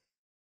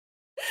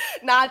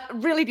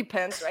 Not really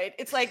depends, right?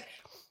 It's like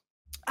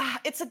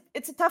it's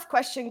a tough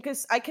question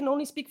because I can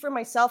only speak for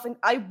myself, and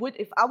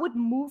if I would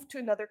move to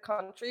another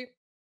country,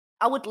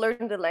 I would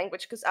learn the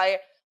language because I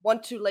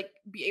want to like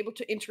be able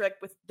to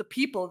interact with the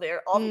people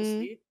there.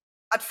 Obviously,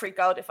 I'd freak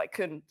out if I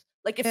couldn't.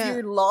 Like if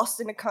you're lost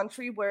in a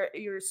country where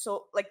you're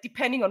so like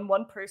depending on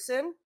one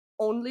person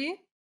only,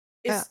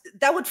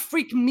 that would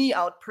freak me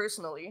out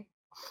personally.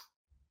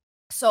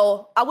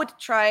 So I would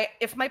try,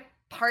 if my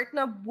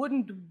partner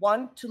wouldn't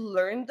want to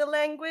learn the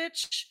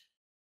language,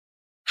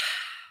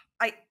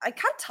 I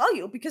can't tell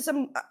you because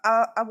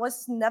I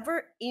was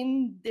never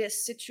in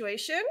this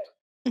situation.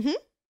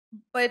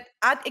 But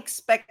I'd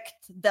expect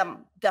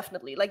them,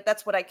 definitely. Like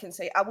that's what I can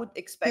say. I would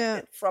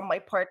expect it from my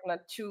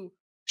partner to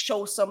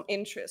show some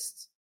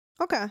interest.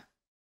 Okay.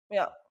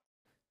 Yeah.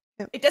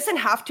 It doesn't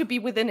have to be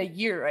within a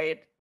year, right?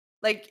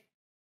 Like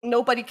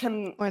nobody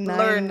can or 9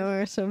 learn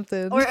or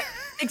something. Or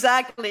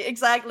exactly.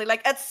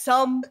 Like at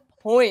some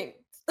point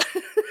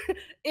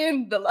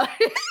in the life.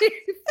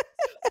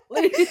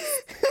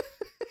 Please.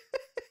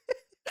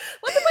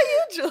 What about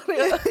you,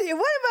 Julia?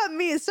 What about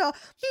me? So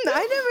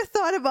I never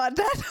thought about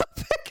that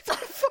topic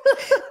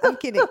before. I'm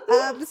kidding.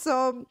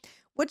 So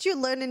would you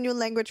learn a new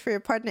language for your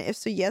partner? If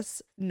so,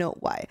 yes, no,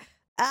 why?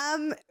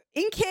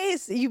 In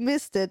case you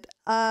missed it,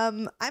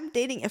 I'm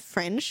dating a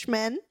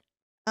Frenchman.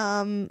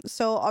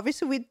 So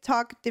obviously we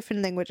talk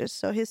different languages.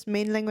 So his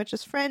main language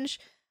is French,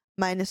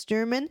 mine is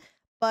German,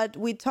 but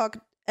we talk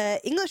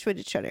English with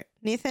each other.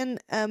 Nathan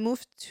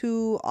moved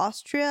to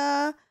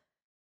Austria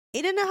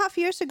 8.5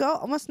 years ago,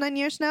 almost 9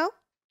 years now.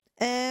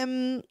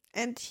 And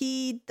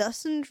he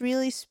doesn't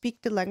really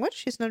speak the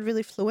language. He's not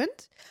really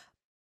fluent.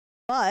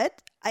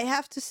 But I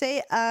have to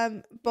say,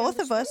 both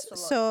of us.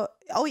 So,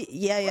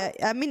 yeah.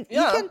 I mean,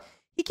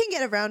 he can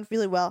get around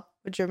really well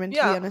with German, to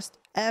be honest.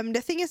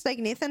 The thing is, like,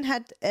 Nathan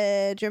had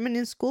German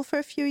in school for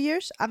a few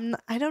years. I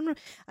don't want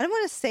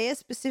to say a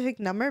specific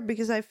number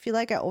because I feel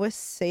like I always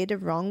say the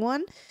wrong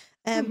one.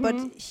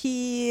 But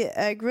he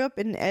grew up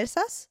in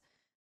Elsass,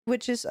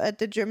 which is at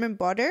the German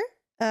border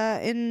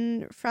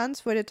in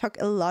France, where they talk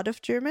a lot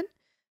of German.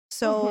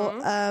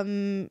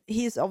 So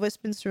he's always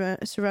been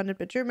surrounded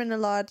by German a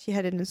lot. He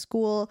had it in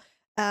school.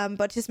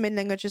 But his main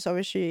language is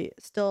obviously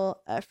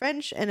still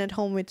French, and at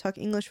home we talk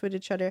English with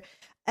each other.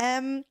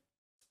 I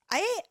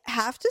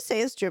have to say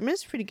his German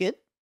is pretty good.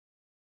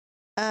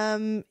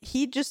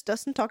 He just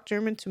doesn't talk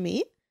German to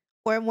me,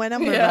 or when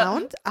I'm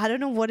around. I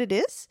don't know what it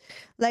is.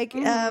 Like,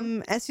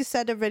 as you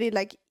said already,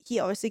 like he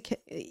obviously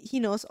he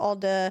knows all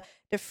the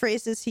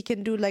phrases. He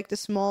can do like the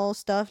small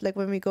stuff, like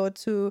when we go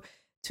to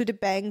the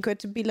bank or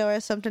to Billa or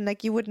something.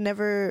 Like you would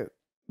never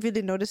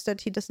really notice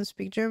that he doesn't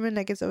speak German.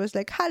 Like it's always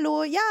like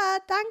hallo, ja,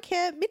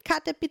 danke, mit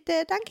Karte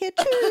bitte, danke,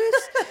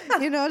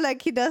 tschüss. You know,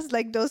 like he does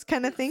like those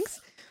kind of things.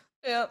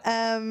 Yeah.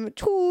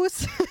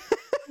 Tschüss.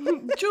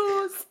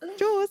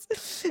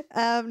 Tschüss.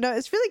 No,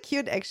 it's really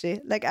cute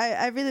actually. Like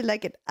I really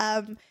like it.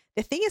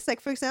 The thing is,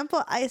 like, for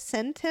example, I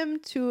sent him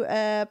to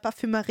a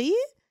parfumerie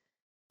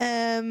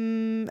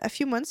a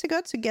few months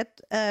ago to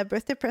get a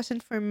birthday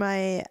present for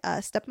my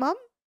stepmom,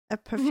 a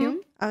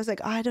perfume. I was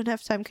like, oh, I don't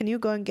have time. Can you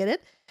go and get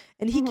it?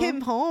 And he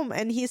came home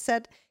and he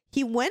said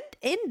he went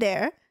in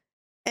there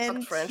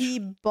and he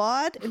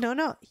bought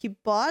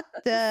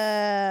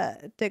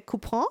the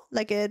coupon,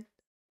 like a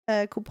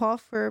coupon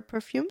for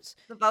perfumes.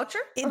 The voucher?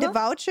 The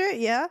voucher,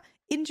 yeah,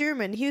 in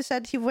German. He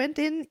said he went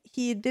in,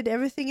 he did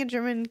everything in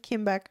German,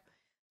 came back.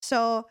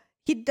 So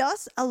he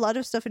does a lot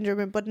of stuff in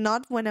German, but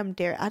not when I'm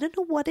there. I don't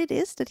know what it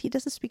is that he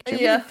doesn't speak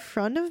German in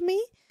front of me.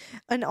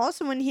 And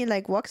also when he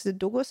like walks the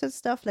dogos and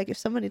stuff, like if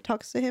somebody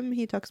talks to him,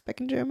 he talks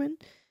back in German.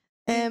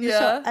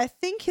 So I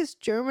think his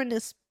German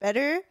is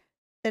better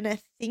than I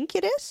think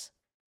it is.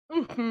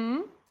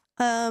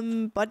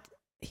 But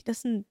he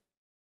doesn't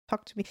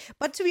talk to me.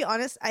 But to be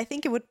honest, I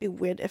think it would be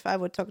weird if I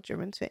would talk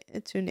German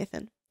to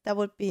Nathan. That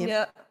would be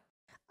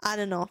I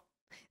don't know.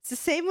 It's the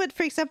same with,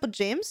 for example,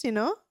 James, you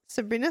know,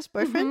 Sabrina's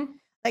boyfriend.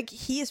 Like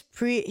he's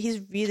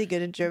really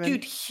good in German.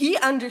 Dude, he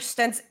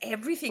understands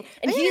everything.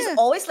 And he's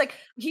always like,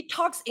 he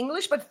talks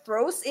English but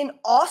throws in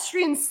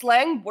Austrian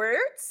slang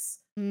words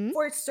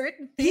for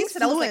certain things. He's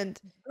fluent.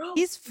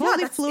 He's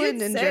fully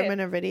fluent in German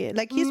already.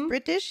 Like he's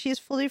British, he's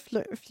fully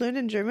fluent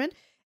in German.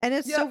 And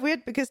it's so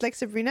weird because like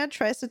Sabrina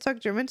tries to talk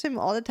German to him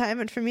all the time.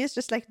 And for me, it's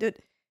just like, dude,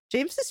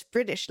 James is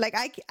British. Like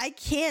I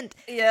can't.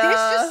 Yeah. There's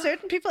just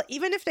certain people,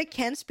 even if they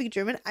can speak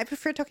German, I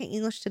prefer talking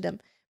English to them.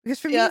 Because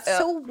for me, it's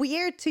so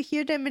weird to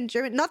hear them in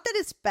German. Not that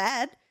it's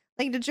bad.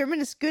 Like the German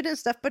is good and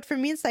stuff. But for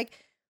me, it's like,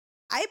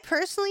 I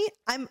personally,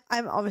 I'm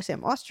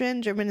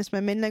Austrian. German is my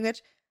main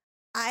language.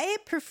 I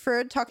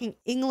prefer talking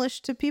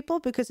English to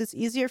people because it's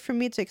easier for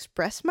me to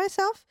express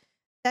myself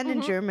than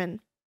in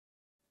German.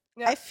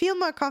 Yeah. I feel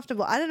more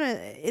comfortable. I don't know.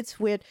 It's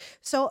weird.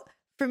 So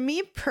for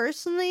me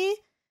personally,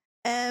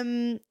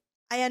 I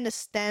I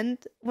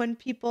understand when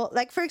people,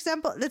 like, for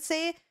example, let's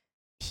say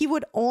he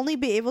would only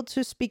be able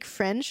to speak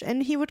French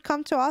and he would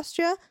come to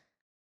Austria,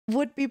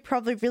 would be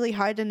probably really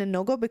hard and a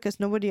no-go because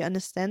nobody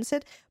understands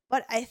it.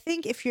 But I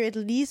think if you're at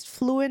least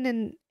fluent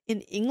in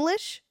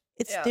English,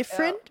 it's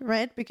different,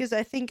 right? Because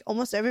I think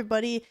almost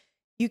everybody,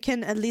 you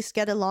can at least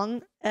get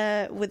along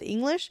with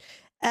English.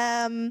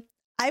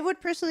 I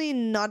would personally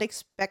not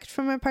expect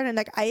from my partner,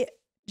 like, I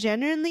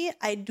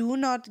do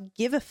not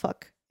give a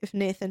fuck if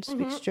Nathan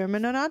speaks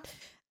German or not.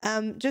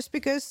 Just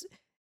because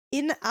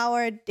in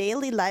our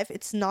daily life,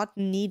 it's not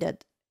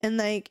needed. And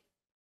like,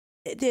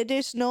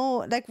 there's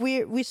no, like,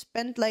 we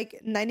spend like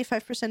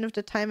 95% of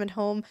the time at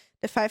home.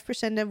 The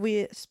 5% that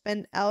we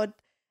spend out,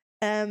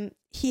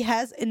 he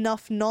has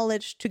enough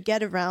knowledge to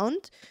get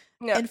around.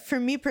 Yeah. And for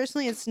me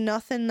personally, it's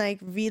nothing like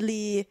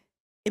really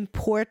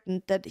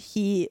important that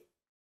he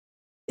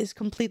is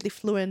completely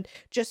fluent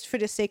just for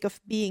the sake of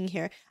being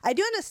here. I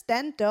do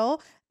understand though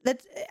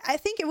that I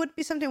think it would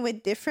be something way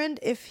different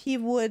if he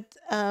would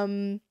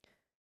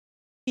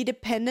be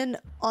dependent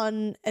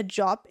on a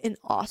job in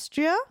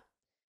Austria.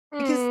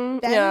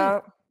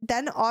 Because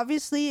then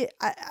obviously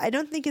I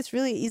don't think it's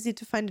really easy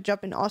to find a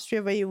job in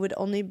Austria where you would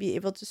only be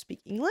able to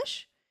speak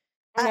English.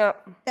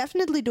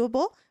 Definitely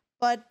doable,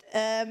 but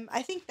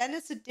I think then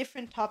it's a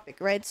different topic,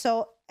 right?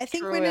 So I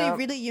think we're in a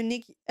really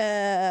unique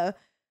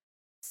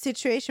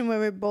situation where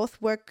we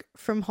both work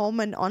from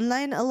home and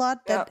online a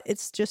lot that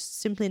it's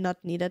just simply not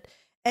needed.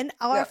 And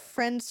our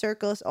friend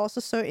circle is also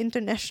so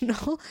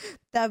international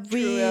that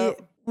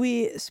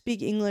we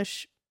speak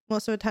English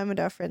most of the time with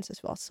our friends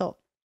as well. So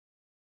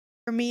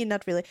for me,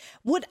 not really.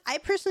 Would I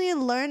personally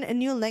learn a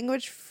new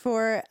language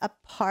for a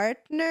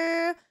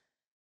partner?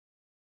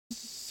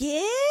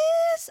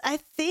 Yes, I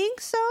think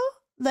so.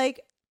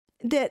 Like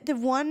the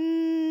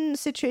one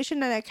situation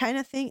that I kind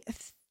of think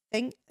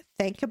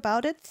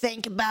about it,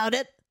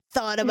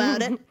 thought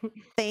about it,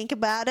 think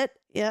about it.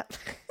 Yeah.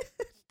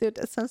 Dude,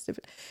 that sounds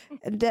stupid.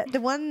 The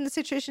one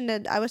situation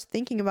that I was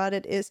thinking about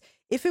it is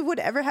if we would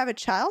ever have a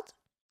child,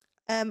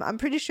 I'm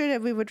pretty sure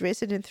that we would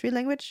raise it in 3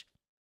 languages,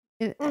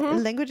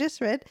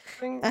 right?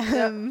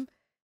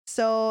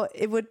 So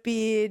it would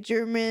be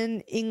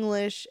German,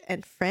 English,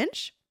 and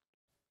French.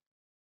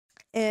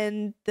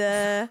 And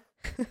yeah,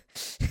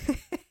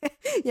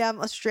 I'm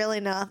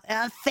Australian now.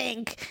 I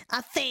think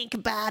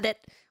about it.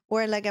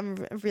 Or like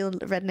I'm a real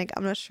redneck.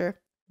 I'm not sure.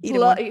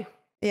 Bloody.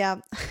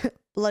 Yeah,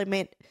 bloody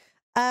mate.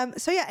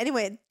 So yeah.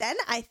 Anyway, then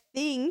I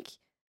think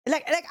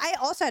like I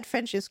also had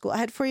French in school. I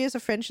had 4 years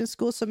of French in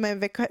school, so my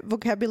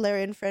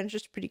vocabulary in French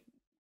is pretty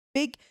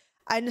big.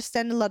 I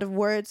understand a lot of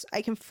words.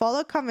 I can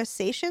follow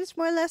conversations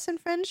more or less in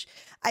French.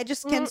 I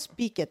just can't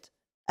speak it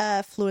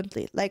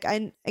fluently. Like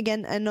I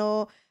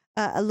know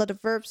a lot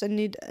of verbs.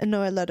 I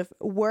know a lot of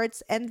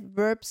words and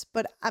verbs,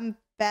 but I'm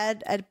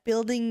bad at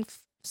building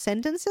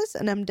sentences,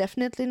 and I'm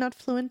definitely not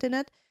fluent in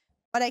it.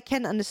 But I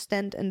can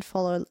understand and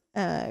follow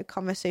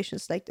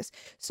conversations like this.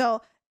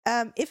 So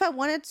if I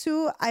wanted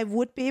to, I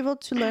would be able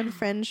to learn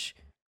French.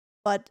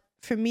 But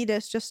for me,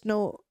 there's just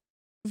no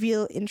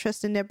real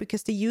interest in there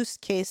because the use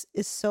case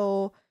is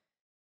so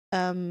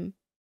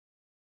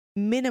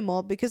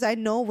minimal. Because I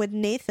know with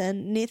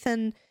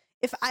Nathan,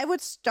 if I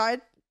would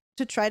start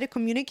to try to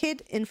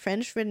communicate in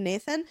French with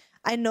Nathan,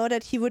 I know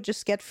that he would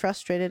just get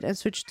frustrated and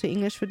switch to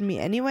English with me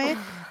anyway.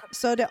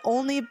 So the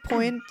only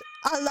point...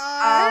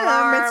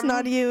 Alarm! It's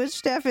not you,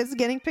 Steph. It's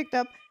getting picked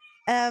up.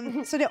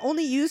 So the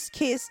only use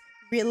case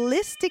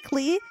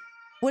realistically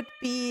would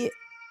be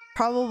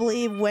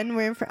probably when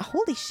we're in France.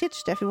 Holy shit,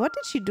 Steffi, what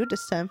did she do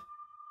this time?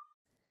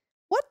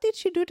 What did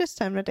she do this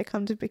time that I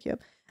come to pick you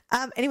up?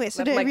 Anyway,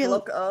 so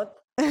the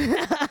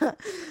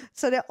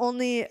so the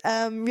only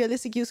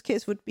realistic use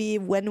case would be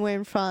when we're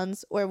in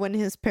France or when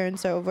his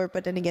parents are over.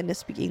 But then again, they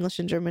speak English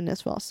and German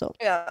as well. So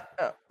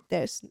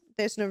there's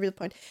no real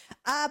point.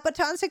 But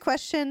to answer the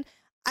question,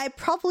 I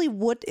probably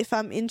would if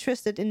I'm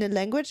interested in the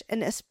language,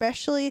 and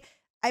especially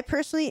I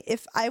personally,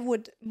 if I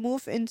would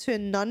move into a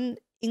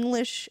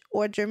non-English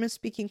or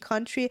German-speaking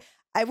country,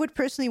 I would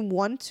personally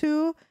want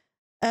to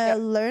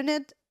learn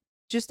it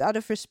just out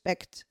of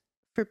respect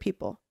for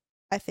people.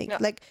 I think,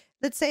 like,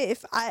 let's say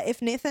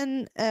if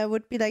Nathan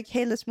would be like,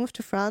 "Hey, let's move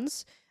to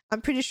France,"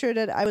 I'm pretty sure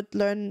that I would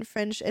learn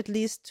French at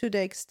least to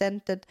the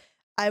extent that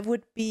I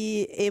would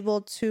be able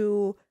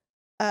to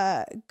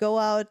go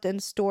out in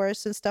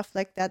stores and stuff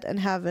like that and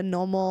have a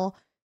normal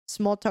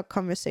small talk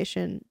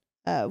conversation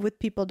with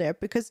people there,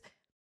 because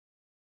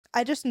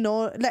I just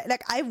know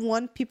like I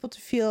want people to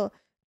feel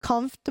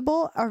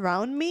comfortable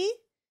around me,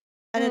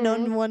 and I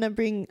don't want to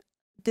bring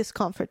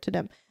discomfort to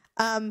them.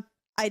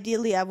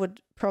 Ideally, I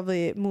would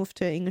probably move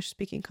to an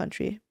English-speaking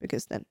country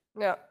because then,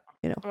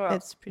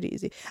 it's pretty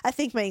easy. I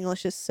think my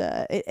English is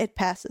it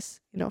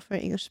passes, for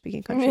an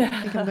English-speaking country. Yeah.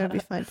 I think I'm gonna be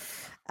fine.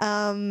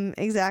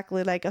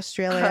 Exactly, like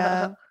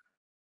Australia,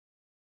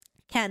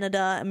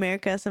 Canada,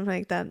 America, something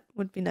like that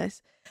would be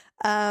nice.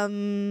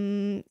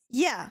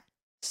 Yeah.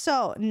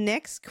 So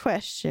next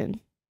question: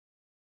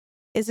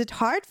 is it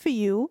hard for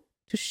you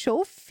to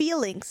show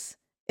feelings?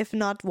 If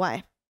not,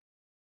 why?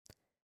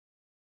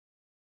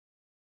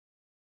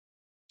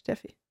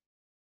 Steffi?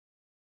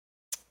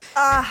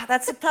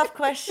 That's a tough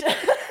question.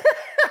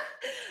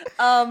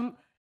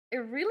 It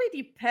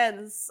really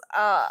depends.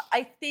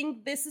 I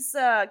think this is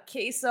a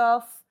case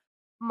of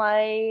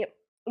my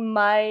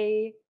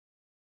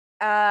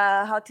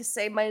how to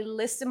say, my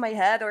list in my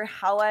head, or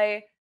how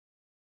I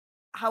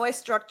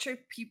structure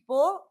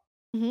people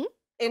Mhm.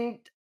 and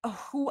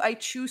who I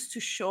choose to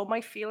show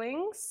my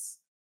feelings.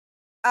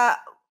 Uh,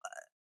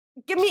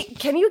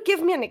 can you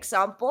give me an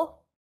example?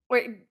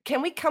 Or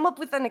can we come up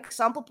with an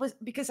example?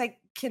 Because I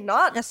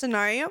cannot A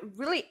scenario?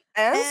 really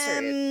answer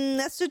it.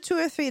 Let's do 2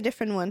 or 3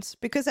 different ones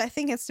because I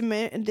think it's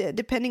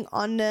depending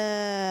on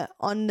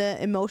the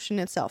emotion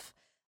itself.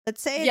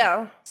 Let's say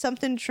Yeah.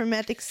 something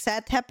traumatic,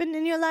 sad happened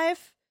in your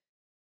life.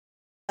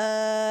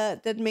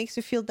 That makes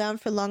you feel down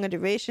for longer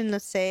duration.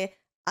 Let's say,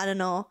 I don't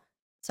know,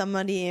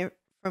 somebody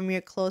from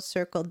your close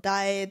circle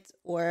died,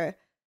 or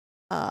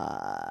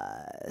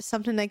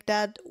something like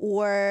that,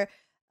 or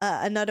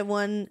another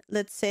one,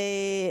 let's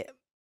say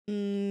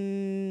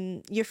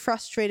you're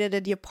frustrated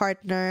at your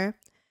partner,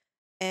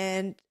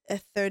 and a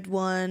third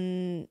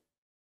one,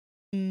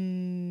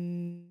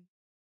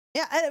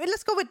 yeah,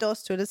 let's go with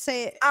those 2. Let's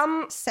say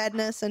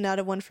sadness,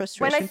 another one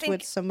frustration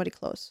towards somebody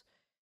close.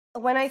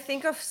 When I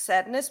think of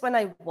sadness, when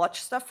I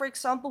watch stuff, for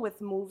example, with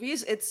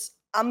movies,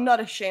 I'm not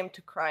ashamed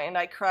to cry, and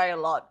I cry a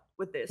lot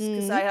with this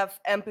because I have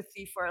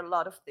empathy for a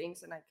lot of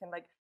things, and I can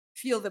like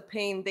feel the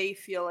pain they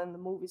feel in the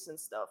movies and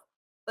stuff.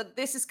 But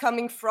this is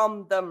coming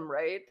from them,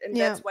 right? And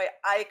Yeah. that's why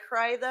I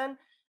cry then.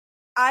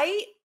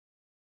 I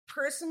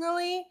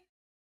personally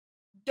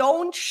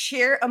don't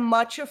share a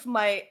much of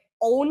my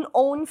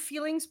own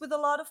feelings with a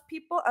lot of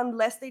people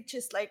unless they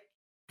just like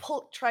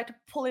try to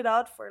pull it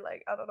out for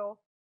like, I don't know,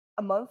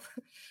 a month.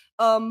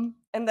 And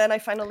then I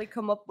finally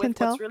come up with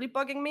what's really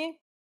bugging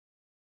me.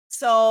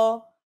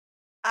 So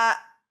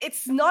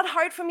it's not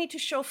hard for me to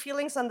show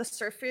feelings on the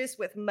surface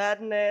with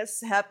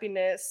madness,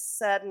 happiness,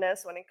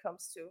 sadness when it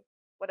comes to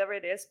whatever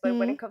it is. But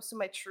when it comes to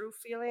my true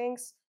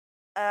feelings,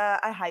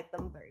 I hide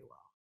them very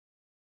well,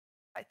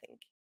 I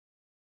think.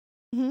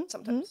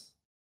 Sometimes.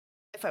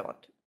 If I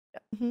want to.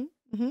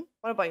 Yeah.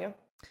 What about you?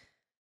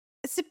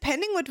 It's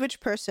depending with which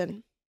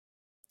person.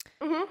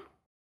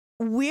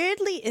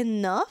 Weirdly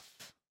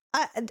enough,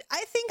 I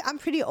think I'm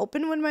pretty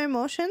open with my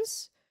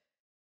emotions.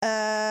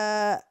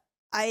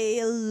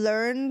 I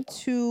learned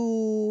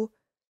to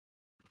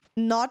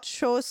not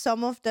show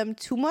some of them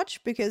too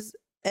much because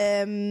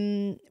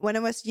when I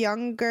was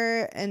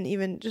younger, and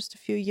even just a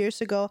few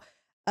years ago,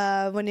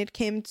 when it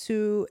came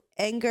to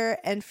anger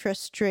and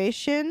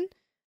frustration,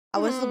 I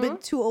was a little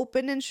bit too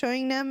open in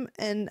showing them,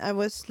 and I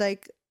was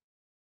like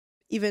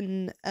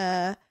even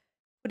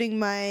putting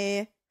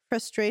my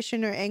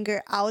frustration or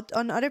anger out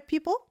on other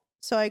people.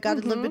 So I got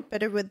a little bit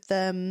better with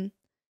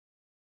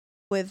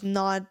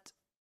not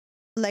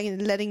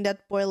letting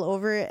that boil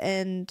over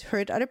and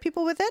hurt other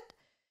people with it.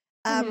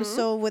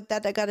 So with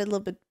that, I got a little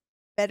bit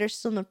better.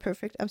 Still not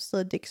perfect. I'm still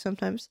a dick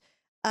sometimes.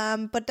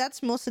 But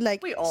that's mostly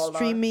like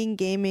streaming,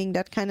 gaming,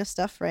 that kind of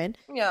stuff, right?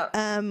 Yeah.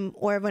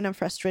 Or when I'm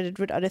frustrated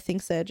with other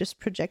things that I just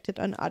projected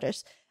on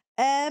others.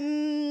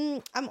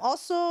 I'm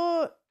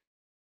also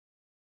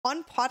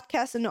on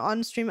podcast and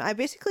on stream. I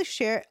basically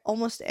share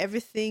almost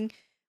everything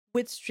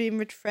with stream,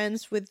 with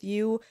friends, with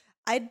you.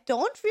 I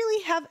don't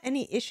really have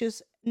any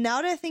issues.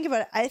 Now that I think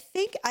about it, I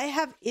think I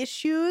have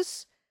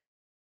issues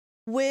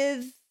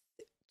with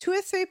 2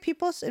 or 3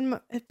 people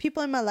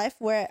in my life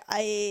where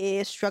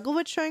I struggle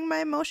with showing my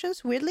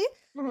emotions, weirdly.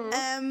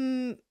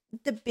 The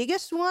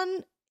biggest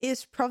one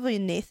is probably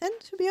Nathan,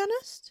 to be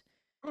honest.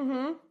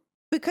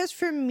 Because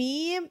for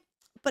me,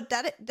 but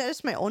that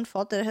is my own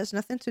fault. That has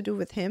nothing to do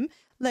with him.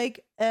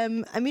 Like,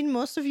 I mean,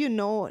 most of you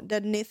know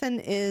that Nathan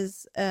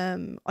is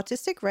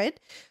autistic, right?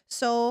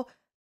 So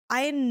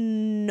I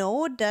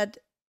know that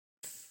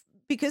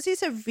because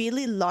he's a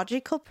really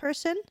logical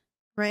person,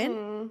 right?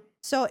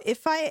 So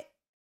if I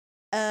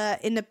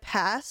in the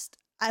past,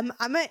 I'm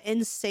an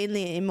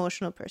insanely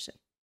emotional person,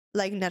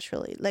 like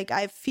naturally. Like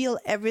I feel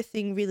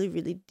everything really,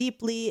 really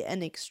deeply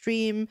and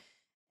extreme,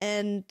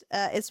 and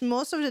it's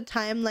most of the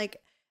time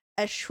like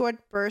a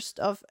short burst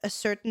of a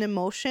certain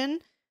emotion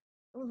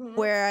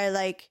where I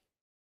like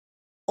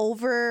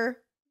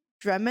over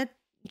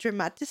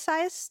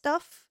dramatize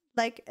stuff.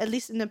 Like at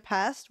least in the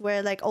past,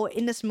 where like, oh,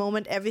 in this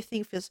moment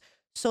everything feels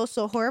so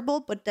horrible,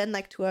 but then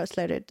like 2 hours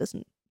later it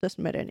doesn't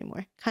matter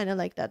anymore. Kind of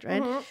like that,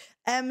 right?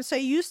 So I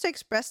used to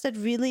express that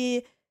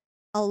really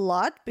a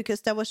lot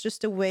because that was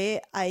just the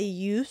way I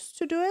used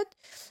to do it.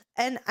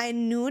 And I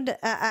knew that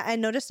I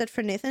noticed that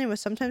for Nathan, it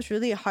was sometimes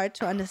really hard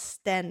to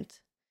understand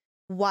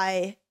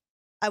why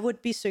I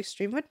would be so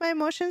extreme with my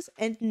emotions.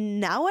 And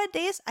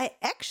nowadays, I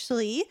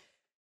actually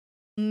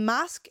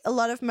mask a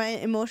lot of my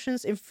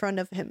emotions in front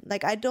of him.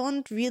 Like I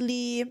don't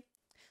really,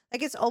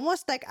 like it's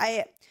almost like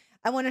I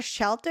want to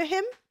shelter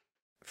him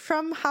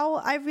from how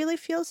I really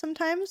feel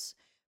sometimes,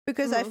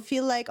 because I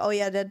feel like, oh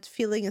yeah, that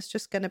feeling is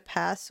just gonna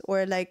pass,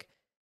 or like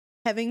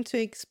having to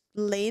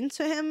explain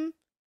to him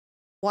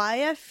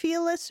why I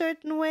feel a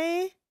certain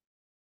way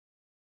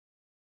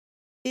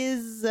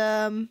is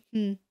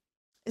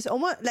is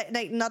almost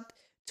like not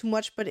too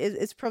much, but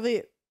it's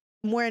probably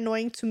more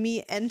annoying to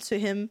me and to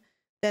him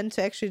than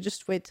to actually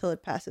just wait till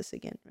it passes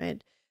again,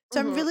 right? So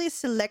I'm really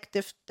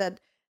selective that,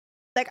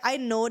 like, I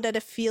know that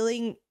a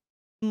feeling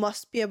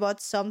must be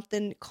about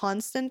something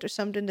constant or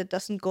something that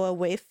doesn't go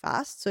away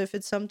fast. So if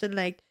it's something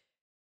like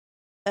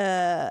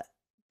that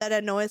I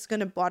know it's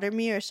going to bother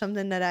me or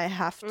something that I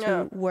have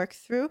to work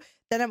through,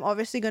 then I'm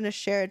obviously going to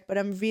share it. But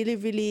I'm really,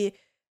 really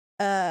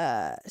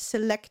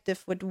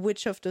selective with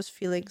which of those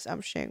feelings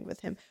I'm sharing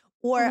with him.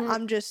 Or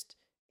I'm just,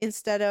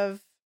 instead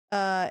of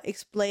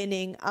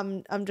explaining,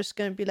 I'm just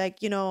going to be like,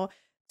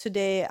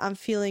 today I'm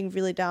feeling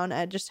really down.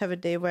 I just have a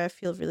day where I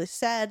feel really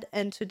sad.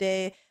 And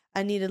today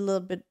I need a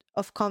little bit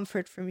of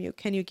comfort from you.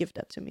 Can you give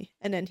that to me?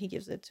 And then he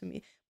gives it to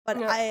me. But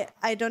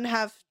I don't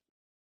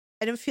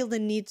feel the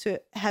need to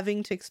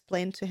having to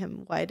explain to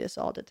him why it is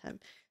all the time.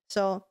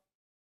 So,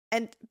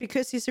 and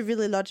because he's a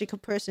really logical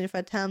person, if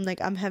I tell him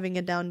like I'm having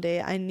a down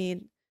day, I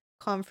need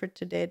comfort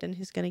today, then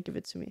he's gonna give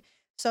it to me.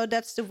 So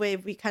that's the way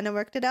we kind of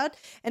worked it out.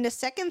 And the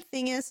second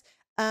thing is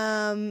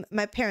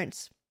my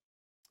parents.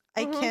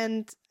 I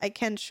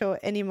can't show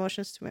any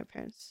emotions to my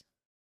parents.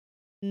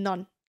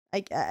 None.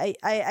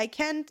 I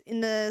can't,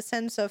 in the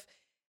sense of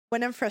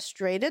when I'm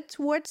frustrated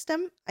towards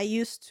them. I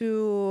used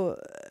to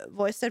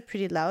voice that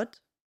pretty loud.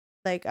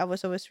 Like I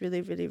was always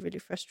really, really, really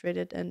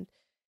frustrated and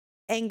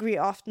angry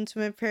often to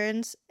my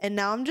parents. And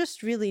now I'm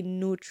just really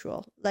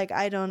neutral. Like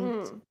I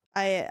don't,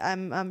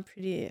 I'm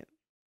pretty,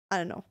 I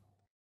don't know.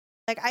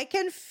 Like I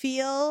can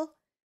feel,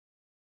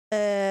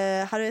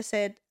 how do I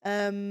say it?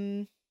 How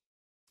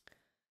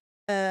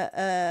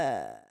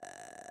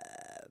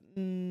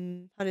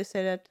do you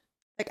say that?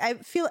 Like I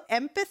feel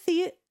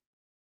empathy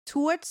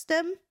towards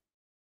them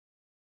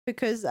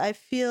because I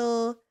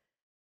feel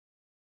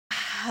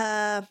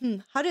how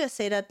do I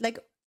say that? Like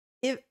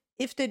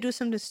if they do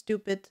something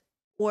stupid,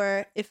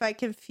 or if I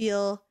can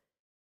feel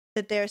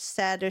that they're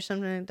sad or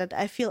something like that,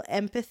 I feel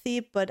empathy,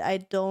 but I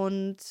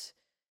don't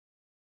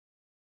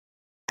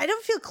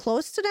feel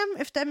close to them,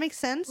 if that makes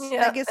sense.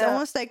 Like it's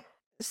almost like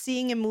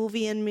seeing a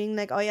movie and being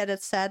like, oh yeah,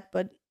 that's sad,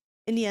 but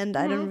in the end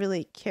I don't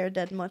really care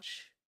that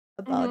much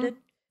about it,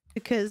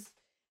 because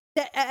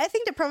I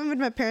think the problem with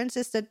my parents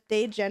is that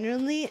they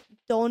genuinely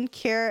don't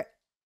care.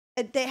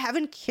 They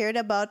haven't cared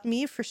about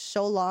me for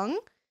so long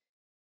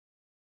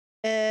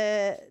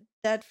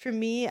that for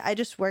me, I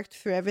just worked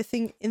through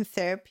everything in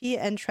therapy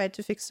and tried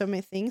to fix so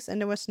many things,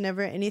 and there was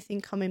never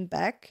anything coming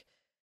back,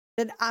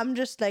 that I'm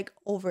just like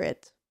over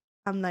it.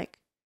 I'm like,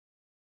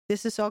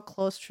 this is all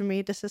closed for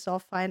me. This is all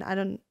fine.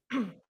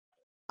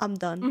 I'm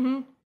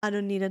done. I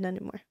don't need it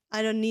anymore.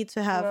 I don't need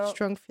to have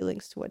strong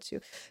feelings towards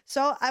you.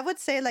 So I would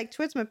say, like,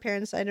 towards my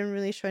parents, I don't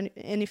really show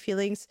any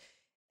feelings.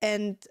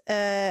 And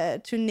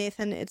to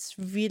Nathan, it's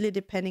really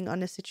depending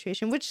on the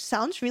situation, which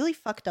sounds really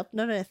fucked up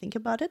now that I think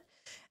about it.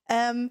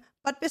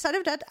 But beside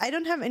of that, I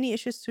don't have any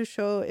issues to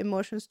show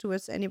emotions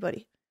towards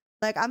anybody.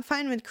 Like, I'm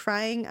fine with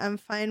crying. I'm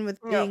fine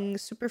with being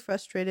super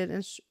frustrated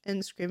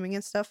and screaming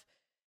and stuff.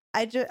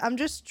 I'm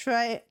just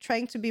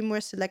trying to be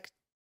more selective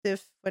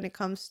when it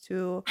comes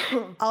to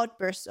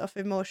outbursts of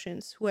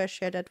emotions, who I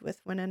share that with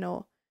when I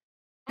know.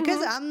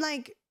 Because I'm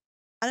like,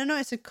 I don't know,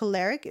 is it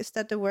choleric? Is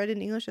that the word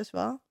in English as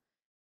well?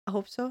 I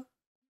hope so.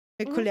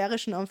 A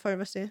cholerischen Anfall,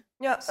 was it?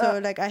 Yeah. So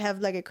like I have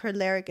like a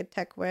choleric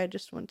attack where I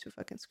just want to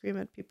fucking scream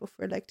at people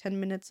for like 10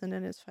 minutes and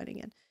then it's fine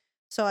again.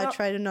 So I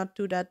try to not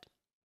do that.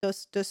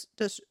 Those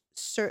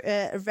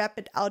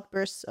rapid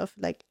outbursts of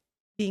like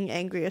being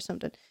angry or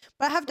something.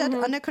 But I have that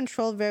under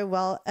control very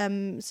well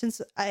since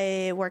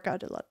I work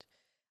out a lot.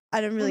 I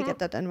don't really get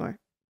that anymore.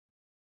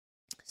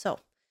 So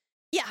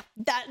yeah,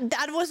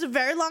 that was a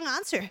very long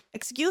answer.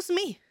 Excuse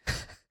me.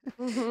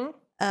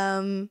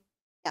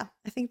 Yeah,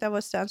 I think that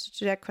was the answer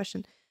to that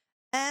question.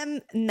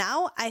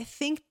 Now I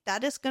think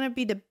that is going to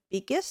be the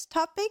biggest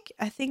topic,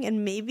 I think,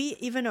 and maybe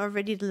even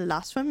already the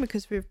last one,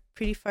 because we're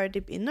pretty far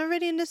deep in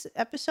already in this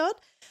episode.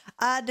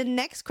 The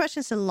next question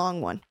is a long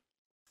one.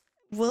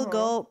 We'll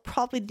go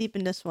probably deep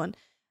in this one.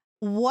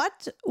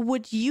 What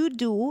would you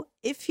do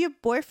if your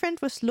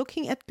boyfriend was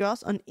looking at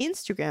girls on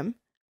Instagram,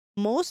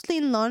 mostly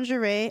in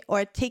lingerie,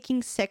 or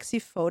taking sexy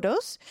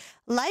photos,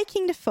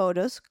 liking the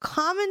photos,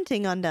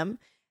 commenting on them,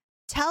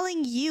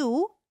 telling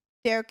you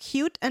they're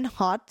cute and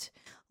hot,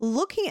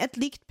 looking at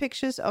leaked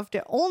pictures of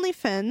their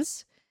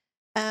OnlyFans,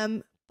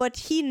 but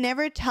he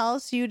never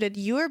tells you that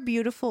you're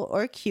beautiful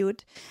or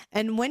cute,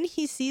 and when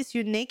he sees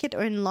you naked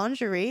or in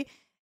lingerie,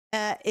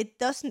 it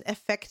doesn't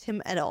affect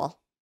him at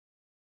all?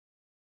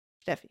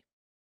 Steffi,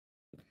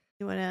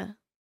 you want to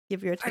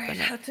give your take on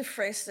that? How to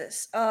phrase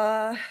this?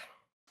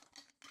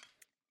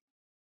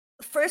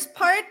 First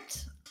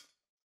part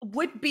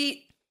would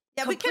be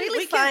we can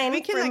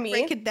like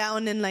break it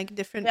down in like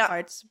different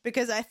parts,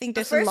 because I think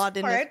there's a lot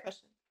in this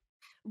question.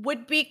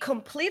 Would be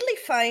completely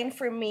fine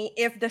for me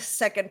if the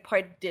second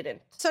part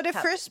didn't. So the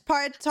first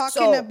part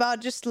talking about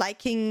just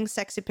liking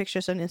sexy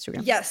pictures on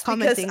Instagram. Yes,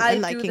 because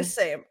I do the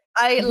same.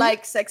 I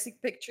like sexy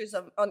pictures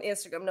on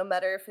Instagram, no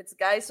matter if it's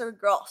guys or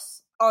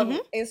girls on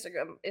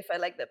Instagram. If I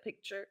like the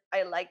picture,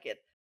 I like it.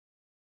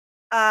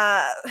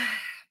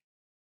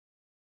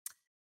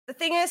 the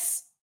thing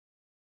is,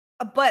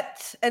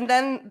 but, and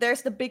then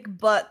there's the big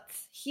but.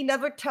 He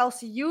never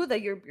tells you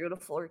that you're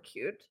beautiful or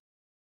cute.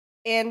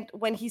 And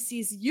when he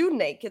sees you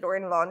naked or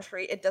in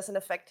lingerie, it doesn't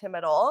affect him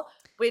at all,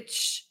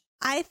 which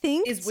I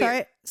think is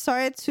weird.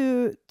 Sorry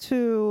to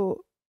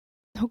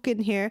hook in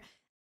here.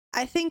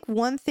 I think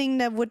one thing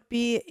that would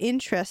be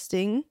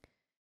interesting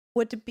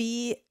would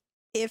be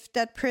if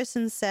that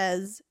person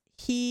says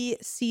he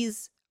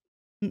sees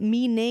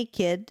me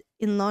naked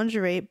in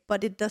lingerie,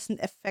 but it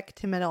doesn't affect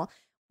him at all.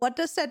 What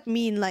does that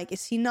mean? Like,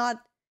 is he not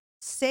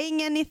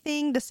saying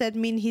anything? Does that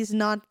mean he's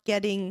not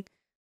getting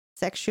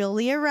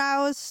sexually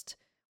aroused?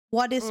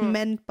 What is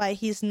meant by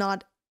he's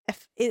not?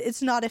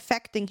 It's not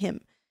affecting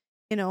him,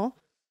 you know?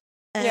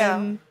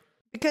 Yeah.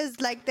 Because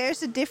like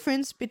there's a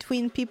difference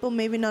between people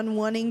maybe not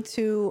wanting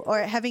to or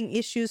having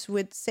issues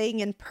with saying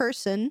in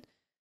person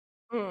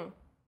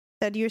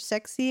that you're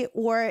sexy,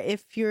 or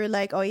if you're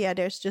like, oh yeah,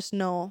 there's just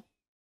no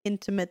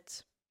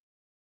intimate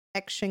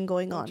action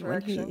going on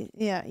when he,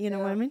 you know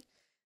what I mean?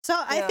 So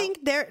I think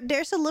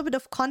there's a little bit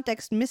of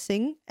context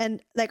missing,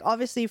 and like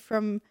obviously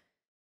from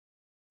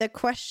the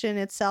question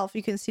itself,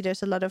 you can see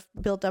there's a lot of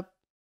built up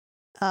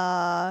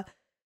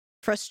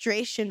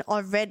frustration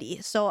already.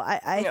 So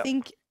I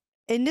think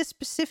in this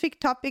specific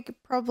topic,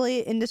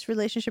 probably in this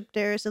relationship,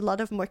 there's a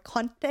lot of more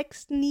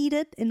context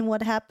needed in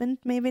what happened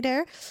maybe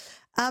there.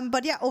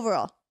 But yeah,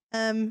 overall.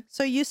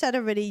 So you said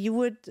already you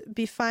would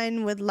be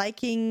fine with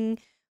liking,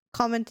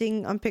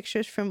 commenting on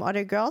pictures from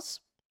other girls.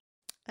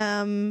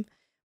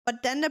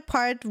 But then the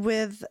part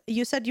with,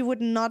 you said you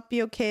would not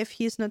be okay if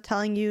he's not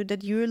telling you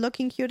that you're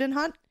looking cute and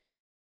hot.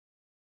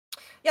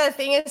 Yeah, the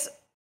thing is,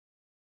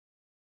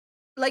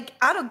 like,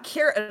 I don't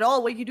care at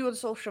all what you do on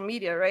social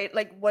media, right?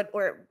 Like what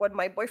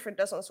my boyfriend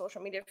does on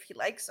social media. If he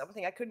likes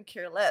something, I couldn't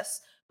care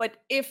less. But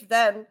if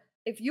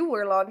you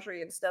wear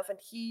lingerie and stuff and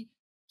he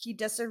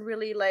doesn't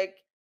really like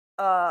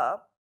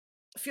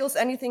feels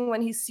anything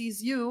when he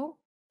sees you,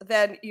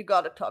 then you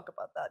gotta talk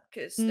about that,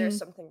 because there's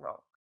something wrong.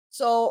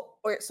 So,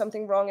 or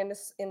something wrong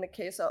in the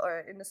case of,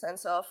 or in the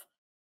sense of,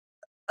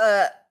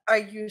 are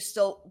you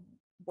still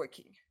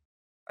working?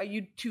 Are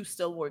you two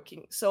still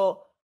working?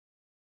 So,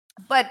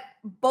 but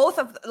both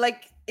of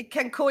like it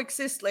can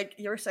coexist, like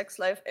your sex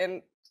life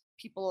and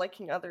people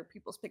liking other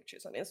people's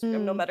pictures on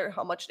Instagram, no matter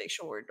how much they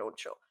show or don't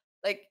show.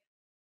 Like,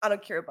 I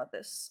don't care about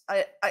this.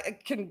 I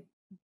can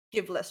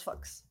give less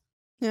fucks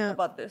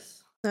about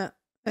this.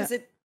 Is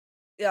it?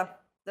 Yeah,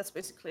 that's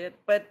basically it.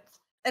 But,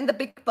 and the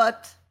big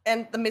but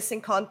and the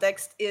missing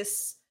context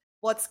is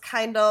what's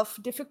kind of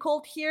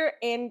difficult here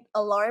and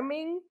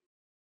alarming.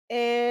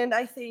 And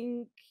I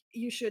think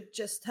you should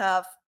just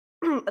have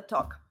a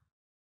talk,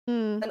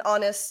 an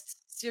honest,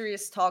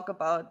 serious talk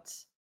about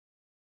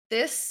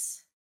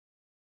this,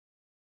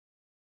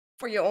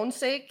 for your own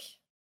sake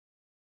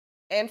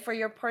and for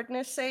your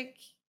partner's sake,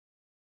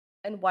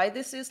 and why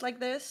this is like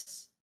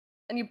this.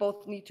 And you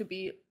both need to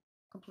be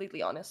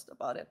completely honest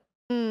about it.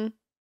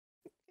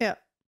 Yeah,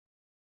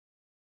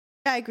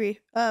 I agree.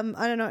 I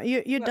don't know.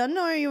 You're done,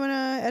 or you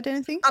wanna add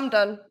anything? I'm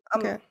done.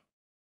 Okay.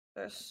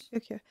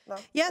 Okay. No,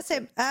 yeah,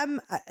 same.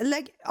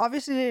 Like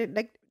obviously,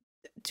 like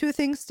two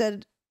things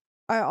that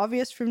are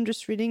obvious from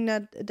just reading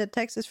the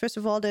text is, first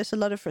of all, there's a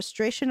lot of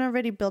frustration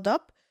already built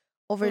up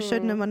over a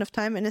certain amount of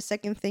time, and the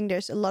second thing,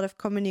 there's a lot of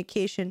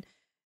communication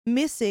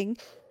missing.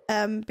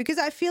 Because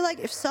I feel like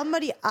if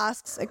somebody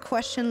asks a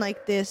question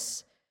like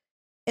this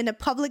in a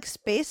public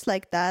space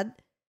like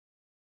that,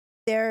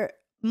 there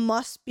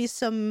must be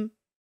some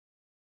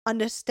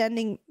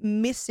understanding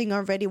missing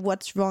already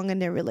what's wrong in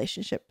their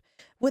relationship,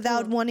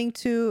 without wanting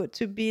to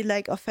be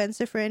like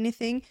offensive or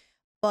anything.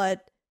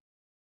 But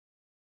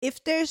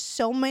if there's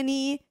so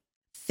many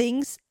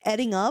things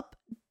adding up,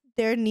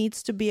 there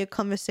needs to be a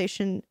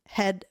conversation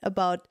had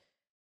about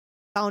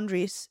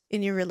boundaries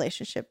in your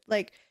relationship.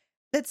 Like,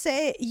 let's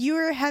say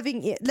you're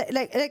having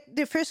like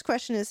the first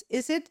question is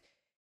it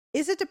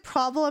a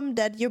problem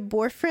that your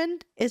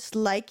boyfriend is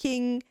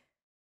liking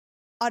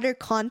other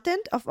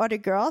content of other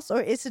girls, or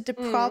is it the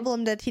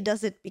problem that he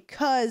does it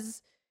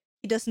because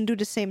he doesn't do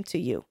the same to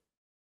you?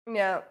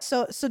 Yeah.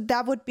 So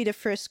that would be the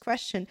first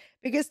question,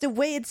 because the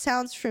way it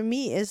sounds for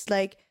me is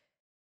like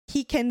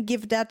he can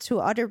give that to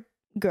other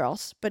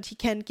girls, but he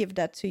can't give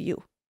that to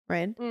you,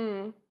 right?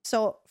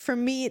 So for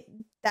me,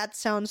 that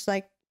sounds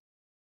like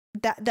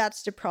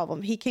that's the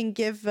problem. He can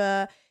give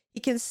he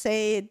can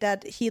say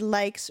that he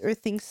likes or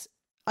thinks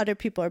other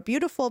people are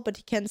beautiful, but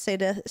he can't say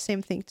the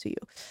same thing to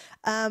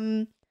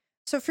you.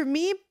 So for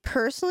me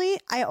personally,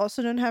 I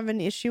also don't have an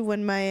issue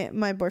when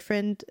my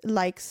boyfriend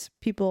likes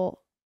people's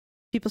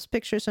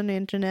pictures on the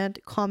internet,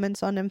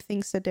 comments on them,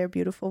 thinks that they're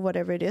beautiful,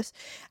 whatever it is.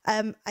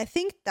 I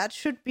think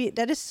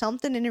that is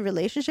something in a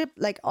relationship.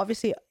 Like,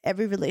 obviously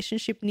every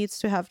relationship needs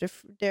to have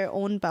their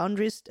own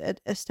boundaries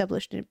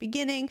established in the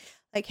beginning.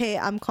 Like, hey,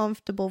 I'm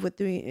comfortable with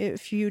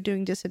you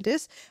doing this and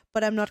this,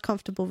 but I'm not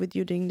comfortable with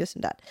you doing this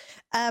and that.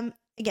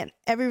 Again,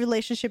 every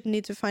relationship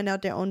needs to find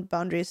out their own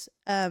boundaries,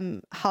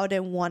 how they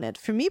want it.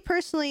 For me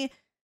personally,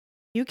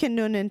 you can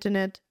do on the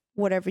internet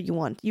whatever you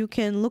want. You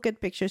can look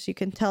at pictures, you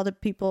can tell the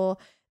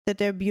people that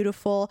they're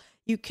beautiful.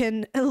 You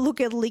can look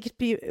at leaked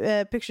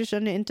pictures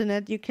on the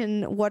internet. You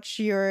can watch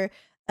your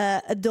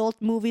adult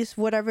movies,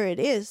 whatever it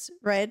is,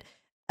 right?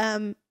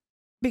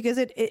 Because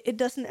it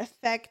doesn't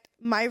affect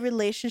my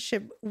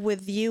relationship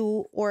with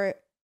you, or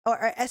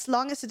as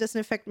long as it doesn't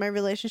affect my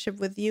relationship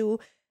with you,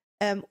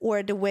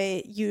 or the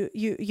way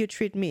you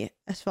treat me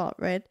as well,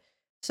 right?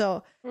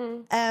 So,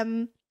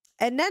 and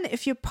then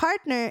if your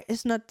partner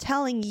is not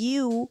telling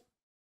you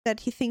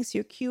that he thinks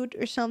you're cute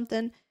or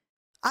something,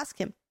 ask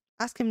him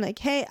like,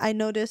 hey, I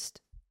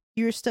noticed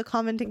you're still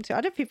commenting to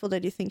other people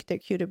that you think they're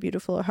cute or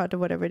beautiful or hot or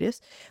whatever it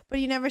is, but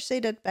you never say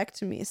that back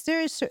to me. Is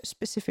there a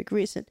specific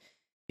reason?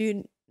 Do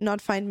you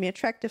not find me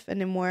attractive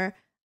anymore?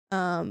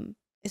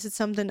 Is it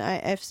something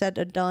I've said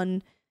or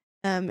done?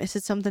 Is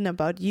it something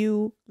about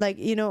you? Like,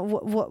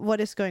 what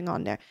is going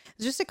on there?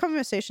 It's just a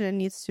conversation that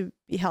needs to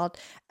be held.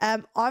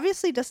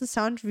 Obviously it doesn't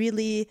sound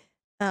really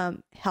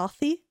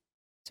healthy,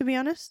 to be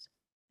honest.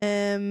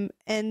 And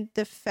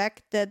the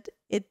fact that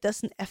it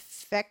doesn't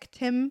affect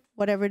him,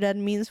 whatever that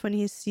means, when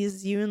he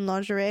sees you in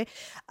lingerie,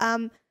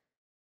 that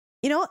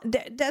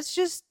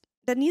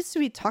needs to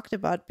be talked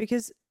about.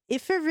 Because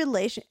if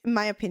in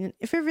my opinion,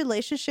 if a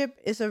relationship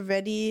is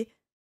already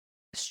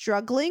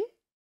struggling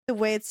the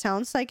way it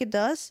sounds like it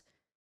does,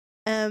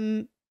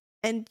 and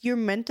you're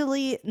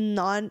mentally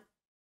not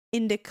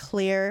in the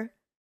clear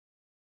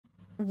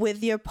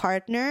with your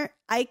partner,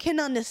 I can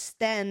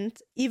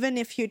understand, even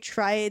if you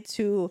try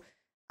to,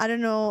 I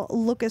don't know,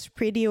 look as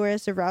pretty or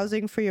as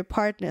arousing for your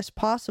partner as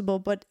possible,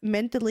 but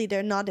mentally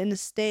they're not in a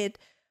state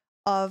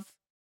of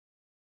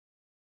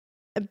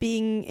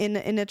being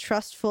in a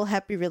trustful,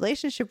 happy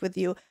relationship with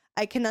you.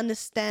 I can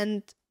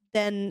understand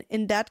then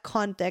in that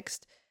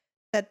context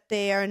that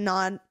they are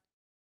not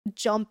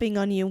jumping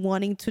on you,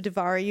 wanting to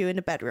devour you in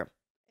the bedroom,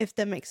 if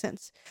that makes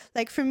sense.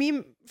 Like for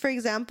me, for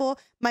example,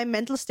 my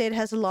mental state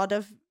has a lot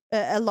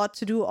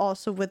to do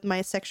also with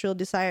my sexual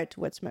desire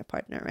towards my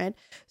partner, right?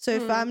 So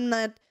if I'm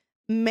not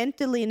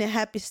mentally in a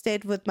happy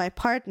state with my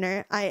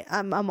partner,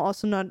 I'm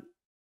also not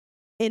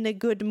in a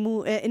good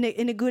mood,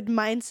 in a good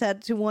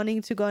mindset to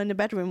wanting to go in the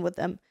bedroom with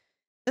them.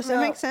 Does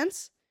that make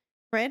sense?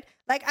 Right?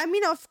 Like, I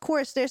mean, of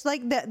course, there's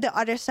like the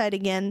other side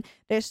again.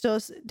 There's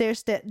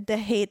the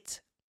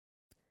hate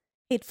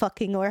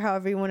fucking, or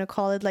however you want to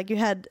call it. Like, you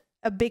had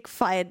a big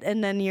fight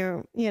and then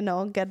you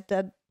get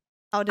that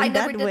out in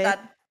that way. I never did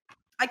that.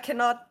 I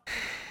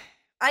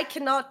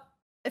cannot.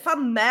 If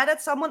I'm mad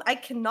at someone, I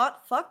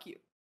cannot fuck you.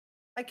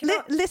 I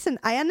cannot. Listen,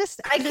 I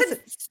understand.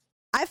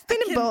 I've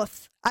been in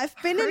both. I've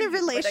been in a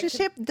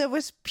relationship that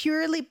was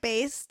purely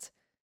based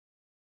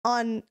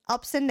on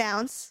ups and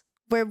downs,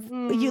 where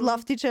you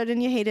loved each other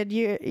and you hated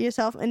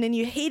yourself, and then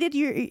you hated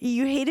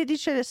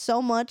each other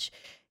so much,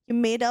 you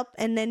made up,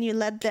 and then you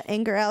let the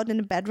anger out in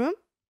the bedroom.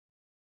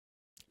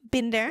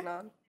 Been there.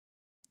 No.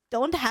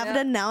 Don't have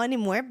that now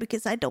anymore,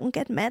 because I don't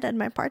get mad at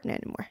my partner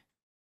anymore.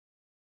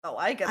 Oh,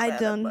 I get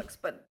mad at Bugs,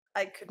 but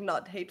I could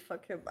not hate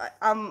fuck him.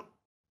 I'm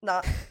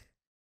not.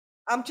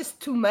 I'm just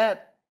too mad.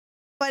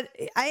 But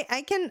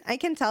I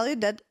can tell you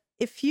that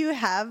if you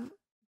have,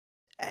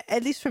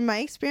 at least from my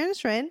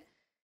experience, right?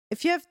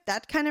 If you have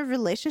that kind of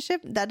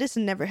relationship, that is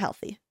never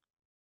healthy.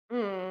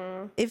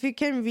 If you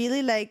can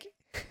really, like,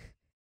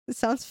 it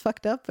sounds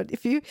fucked up, but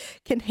if you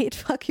can hate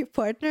fuck your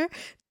partner,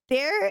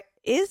 there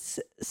is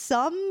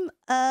some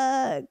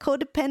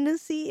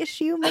codependency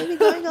issue maybe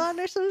going on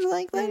or something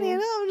like that.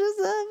 I'm just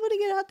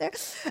putting it out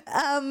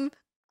there.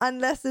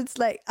 Unless it's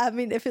like, I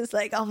mean, if it's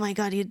like, oh my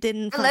god, you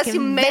didn't unless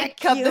fucking you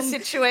make up the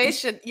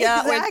situation.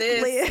 Yeah, exactly.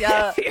 Or this.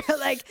 Yeah. If you're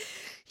like,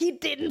 he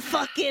didn't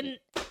fucking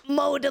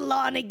mow the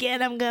lawn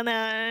again, I'm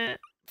gonna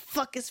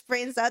fuck his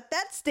brains out.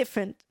 That's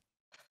different.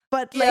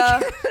 But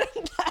like,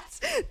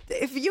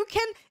 if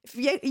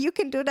you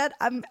can do that,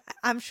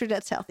 I'm sure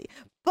that's healthy.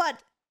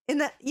 But in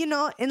that,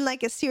 in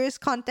like a serious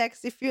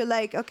context, if you're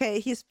like, okay,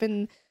 he's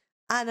been,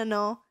 I don't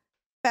know,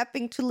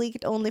 fapping to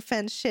leaked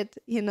OnlyFans shit,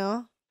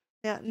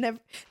 yeah, never.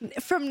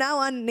 From now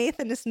on,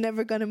 Nathan is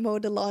never gonna mow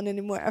the lawn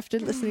anymore after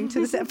listening to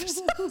this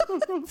episode.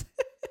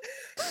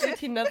 Good,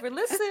 he never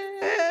listens.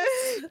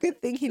 Good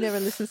thing he never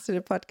listens to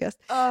the podcast.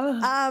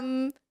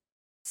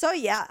 So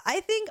yeah,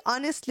 I think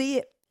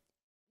honestly,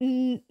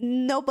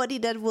 nobody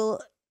that will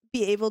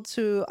be able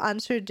to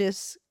answer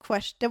this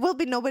question. There will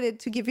be nobody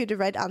to give you the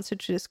right answer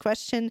to this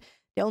question.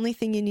 The only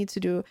thing you need to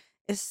do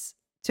is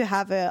to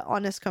have an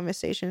honest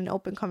conversation, an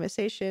open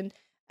conversation.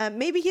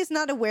 Maybe he's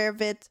not aware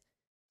of it.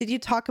 Did you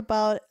talk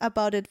about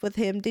it with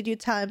him? Did you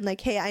tell him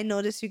like, hey, I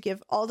noticed you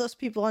give all those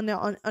people on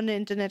the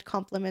internet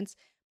compliments,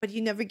 but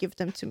you never give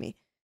them to me?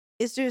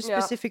 Is there a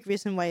specific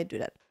reason why you do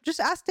that? Just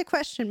ask the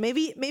question.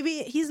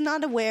 Maybe he's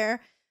not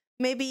aware.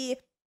 Maybe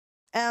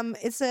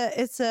it's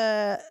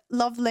a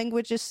love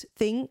languages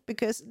thing,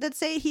 because let's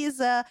say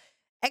he's a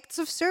acts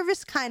of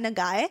service kind of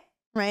guy,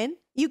 right?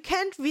 You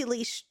can't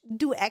really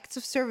do acts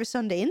of service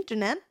on the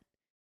internet.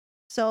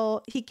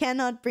 So he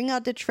cannot bring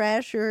out the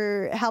trash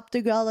or help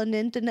the girl on the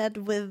internet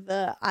with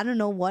I don't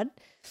know what.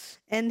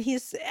 And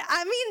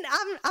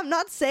I'm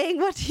not saying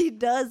what he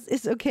does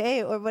is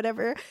okay or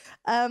whatever.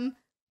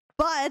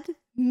 But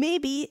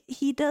maybe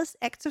he does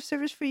acts of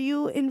service for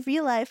you in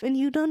real life and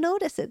you don't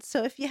notice it.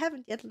 So if you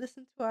haven't yet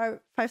listened to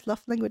our 5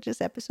 love languages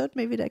episode,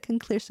 maybe that can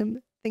clear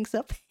some things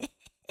up.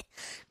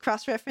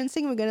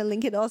 Cross-referencing, we're going to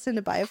link it also in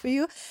the bio for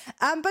you.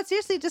 But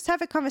seriously, just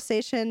have a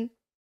conversation.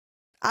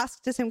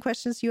 Ask the same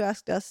questions you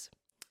asked us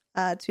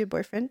to your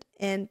boyfriend.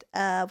 And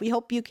we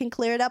hope you can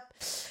clear it up.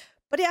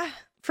 But yeah,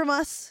 from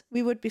us,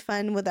 we would be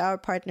fine with our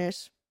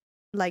partners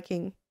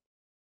liking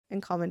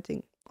and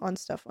commenting on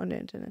stuff on the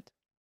internet.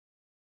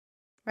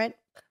 Right?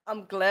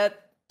 I'm glad.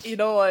 You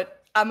know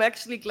what? I'm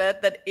actually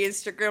glad that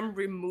Instagram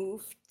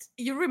removed.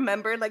 You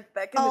remember, like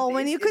back in the days,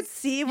 when you could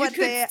see what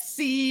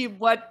see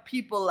what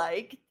people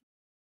like.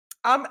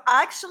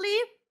 Actually,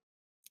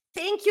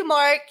 thank you,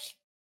 Mark.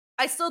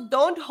 I still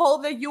don't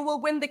hold that you will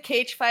win the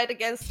cage fight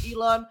against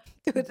Elon.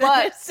 Dude, but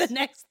that's the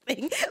next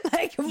thing.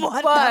 Like,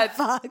 what the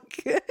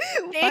fuck?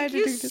 Thank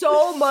you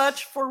so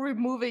much for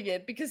removing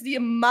it, because the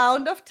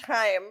amount of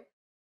time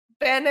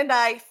Ben and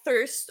I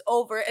thirst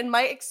over, and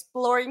my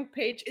exploring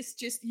page is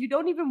just, you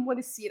don't even want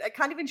to see it. I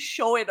can't even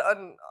show it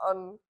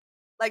on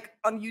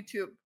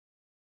YouTube.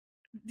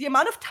 The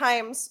amount of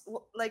times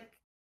like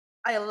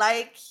I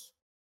like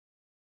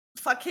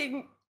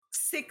fucking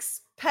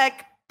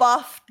 6-pack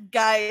buffed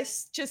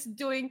guys just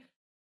doing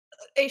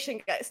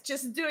Asian guys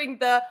just doing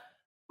the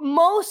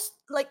most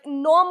like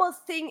normal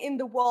thing in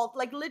the world,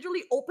 like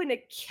literally open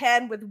a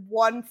can with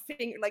one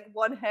finger, like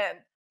one hand.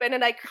 Ben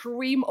and I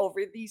cream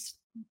over these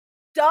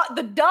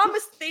the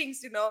dumbest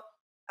things, you know.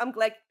 I'm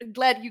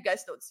glad you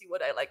guys don't see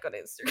what I like on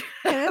Instagram.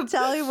 Can I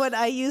tell you what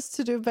I used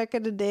to do back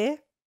in the day?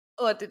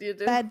 What did you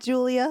do? Bad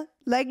Julia.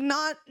 Like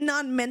not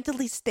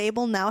mentally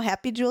stable now,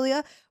 happy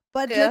Julia.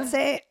 But let's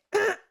say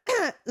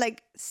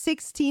like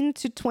 16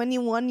 to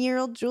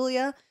 21-year-old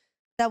Julia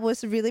that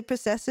was really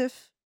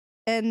possessive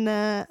and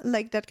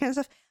like that kind of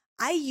stuff.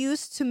 I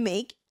used to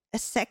make a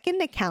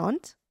second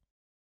account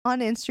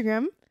on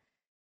Instagram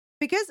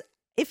because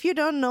if you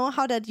don't know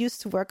how that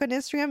used to work on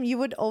Instagram, you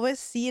would always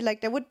see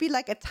like there would be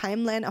like a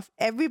timeline of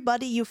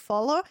everybody you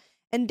follow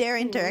and their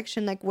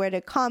interaction, like where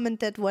they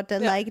commented, what they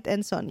liked,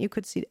 and so on. You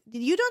could see that.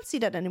 You don't see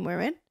that anymore,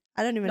 right?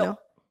 I don't even know.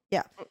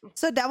 Yeah.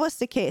 So that was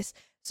the case.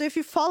 So if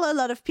you follow a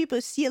lot of people,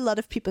 you see a lot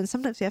of people, and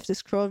sometimes you have to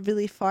scroll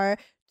really far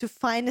to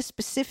find a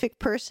specific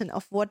person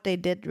of what they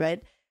did,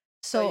 right?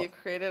 So you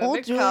created an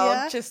account,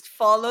 Julia, just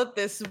followed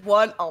this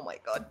one. Oh my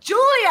god,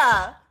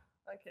 Julia!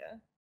 Okay.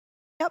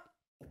 Yep.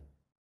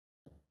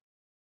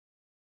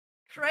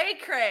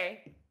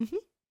 Cray. Mm-hmm.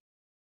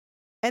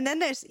 And then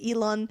there's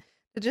Elon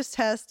that just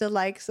has the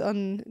likes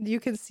on.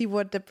 You can see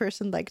what the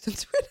person liked on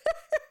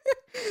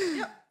Twitter.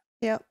 Yep.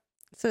 Yeah.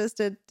 So it's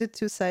the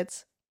two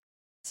sides.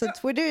 So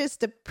Twitter is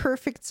the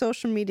perfect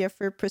social media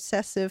for a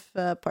possessive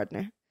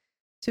partner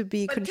to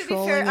be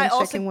controlling and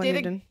checking when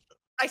you're done.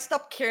 I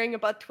stopped caring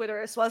about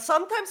Twitter as well.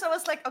 Sometimes I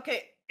was like,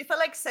 okay, if I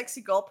like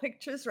sexy girl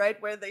pictures,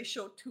 right, where they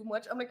show too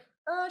much, I'm like,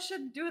 I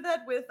should do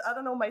that with, I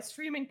don't know, my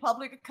streaming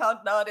public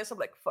account nowadays. I'm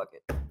like, fuck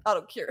it. I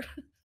don't care.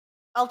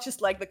 I'll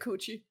just like the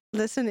coochie.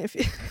 Listen, if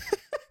you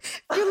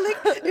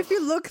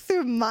look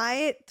through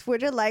my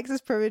Twitter likes,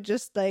 it's probably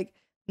just like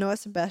Noah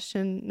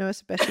Sebastian,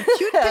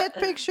 cute cat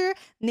picture,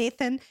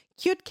 Nathan,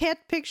 cute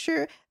cat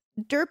picture,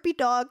 derpy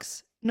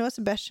dogs, Noah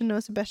Sebastian.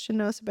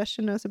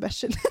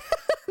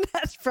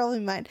 That's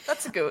probably mine.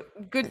 That's a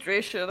good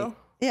ratio, though.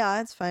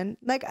 Yeah, it's fine.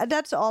 Like,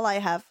 that's all I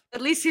have.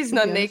 At least he's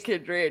not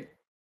naked, right?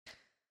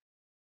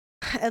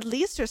 At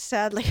least, or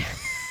sadly.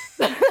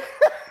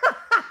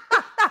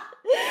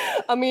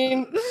 I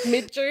mean,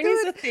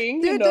 Midjourney's a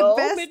thing, you know?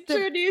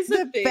 Midjourney's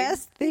a thing. The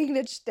best thing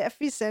that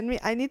Steffi sent me,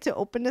 I need to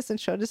open this and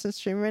show this on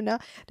stream right now.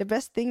 The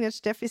best thing that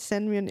Steffi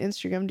sent me on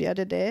Instagram the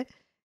other day,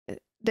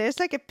 there's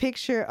like a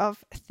picture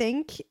of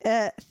thank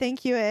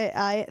you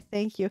AI,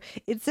 thank you.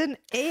 It's an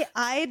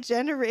AI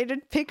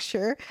generated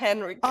picture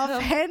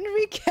of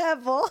Henry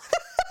Cavill.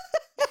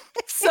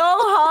 So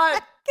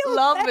hot.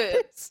 Love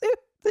it.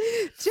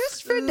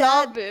 Just for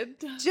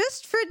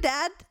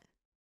that,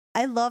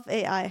 I love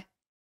AI.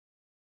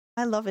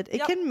 I love it.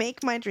 It can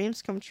make my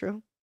dreams come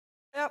true.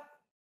 Yep.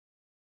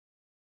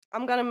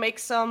 I'm gonna make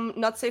some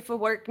not safe for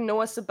work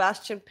Noah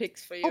Sebastian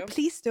pics for you. Oh,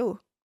 please do.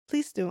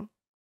 Please do.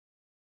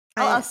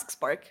 I'll ask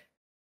Spark.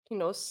 He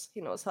knows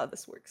how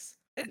this works.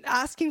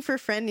 Asking for a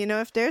friend, you know,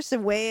 if there's a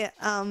way,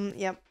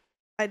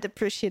 I'd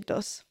appreciate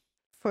those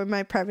for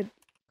my private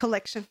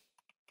collection.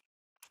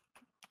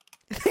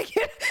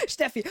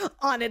 Steffi,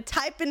 on it,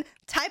 typing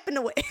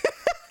away.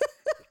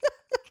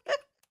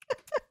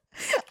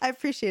 I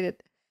appreciate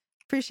it.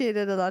 Appreciate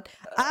it a lot.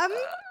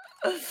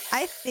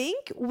 I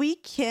think we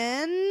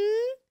can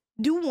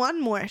do one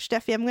more,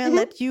 Steffi. I'm gonna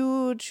let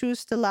you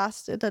choose the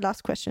last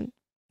question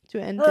to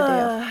end the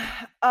day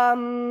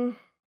off.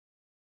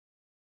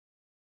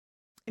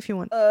 If you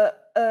want.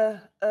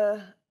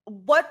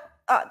 What?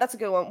 That's a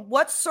good one.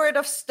 What sort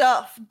of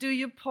stuff do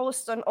you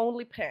post on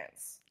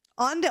OnlyPants?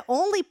 On the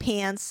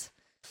OnlyPants.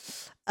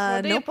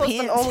 What do you post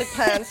on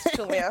OnlyPants,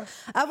 Julia?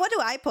 What do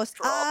I post?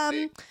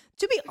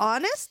 To be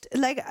honest,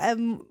 like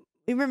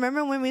you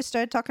remember when we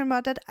started talking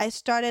about that? I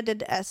started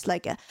it as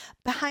like a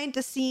behind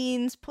the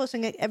scenes,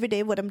 posting like every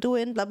day what I'm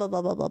doing, blah blah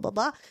blah blah blah blah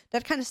blah,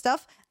 that kind of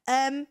stuff.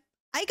 I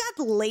got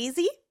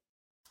lazy.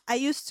 I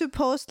used to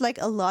post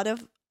like a lot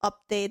of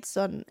updates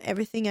on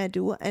everything I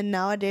do, and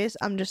nowadays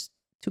I'm just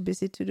too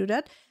busy to do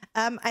that.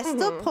 I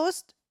still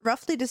post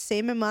roughly the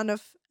same amount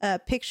of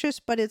pictures,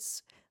 but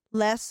it's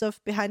less of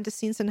behind the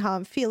scenes and how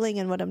I'm feeling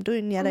and what I'm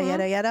doing, yada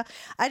yada yada.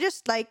 I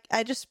just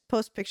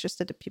post pictures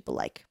that the people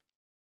like.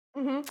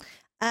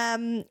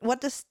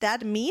 What does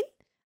that mean?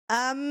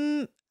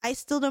 I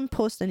still don't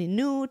post any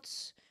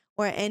nudes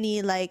or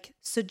any like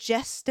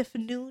suggestive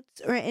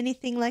nudes or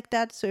anything like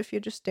that. So if you're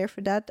just there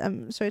for that,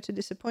 I'm sorry to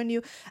disappoint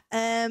you.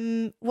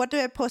 What do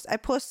I post? I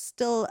post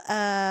still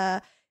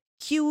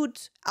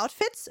cute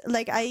outfits.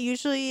 Like I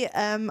usually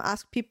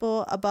ask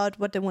people about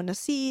what they want to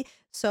see.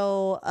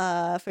 So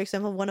for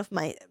example, one of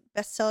my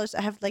bestsellers,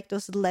 I have like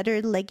those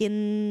leather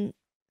legging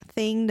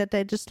thing that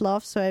I just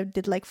love. So I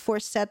did like 4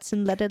 sets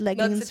in leather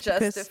leggings. Not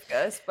suggestive,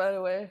 guys, by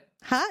the way.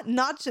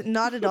 Not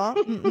at all.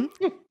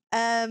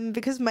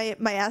 Because my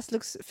ass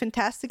looks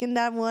fantastic in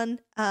that one.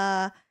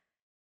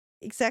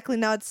 Exactly,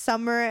 now it's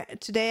summer.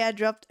 Today I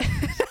dropped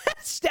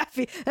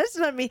Steffi, that's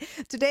not me.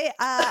 Today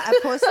I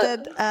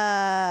posted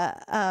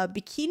a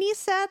bikini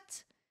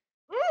set.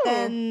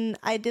 And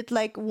I did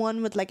like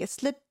one with like a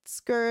slit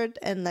skirt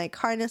and like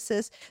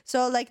harnesses.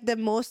 So like the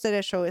most that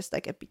I show is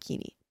like a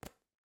bikini.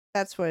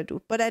 That's what I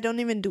do. But I don't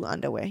even do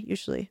underwear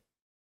usually.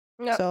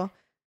 No. So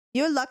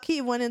you're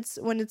lucky when it's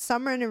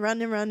summer and you're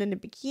running around in a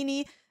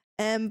bikini.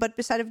 But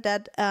beside of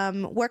that,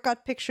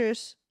 workout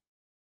pictures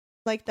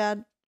like that,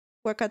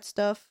 workout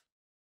stuff.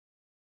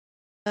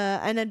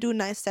 And I do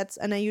nice sets,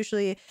 and I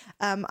usually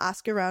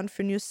ask around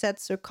for new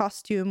sets or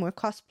costume or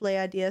cosplay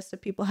ideas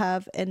that people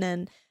have, and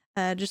then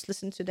just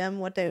listen to them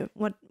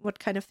what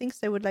kind of things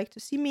they would like to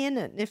see me in,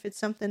 and if it's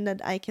something that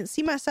I can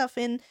see myself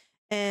in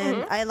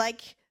and I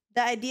like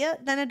the idea,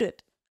 then I do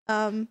it.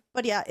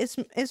 But yeah,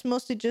 it's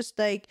mostly just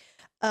like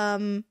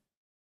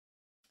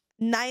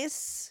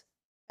nice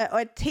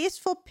or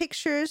tasteful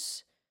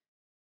pictures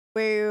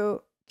where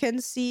you can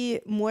see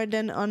more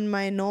than on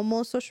my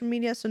normal social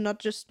media. So not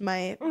just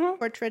my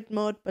portrait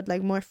mode, but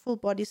like more full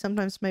body,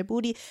 sometimes my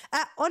booty.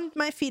 On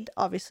my feet,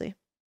 obviously.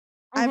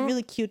 I have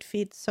really cute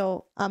feet,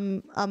 so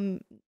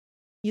I'm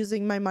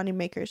using my money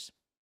makers.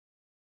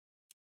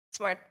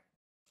 Smart.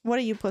 What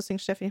are you posting,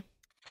 Steffi?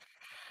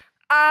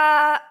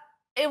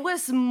 It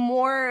was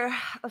more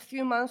a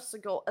few months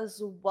ago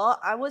as well.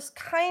 I was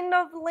kind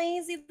of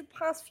lazy the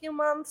past few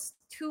months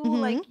too,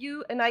 like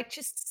you, and I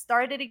just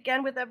started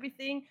again with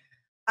everything.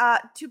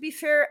 To be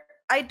fair,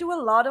 I do a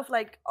lot of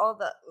like all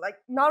the like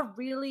not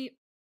really,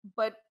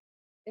 but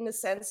in the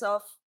sense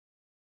of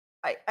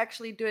I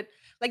actually do it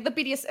like the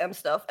BDSM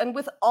stuff, and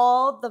with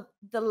all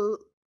the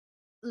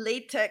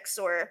latex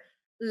or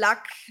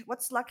lac.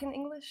 What's lac in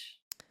English?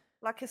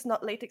 Lac is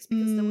not latex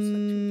because those are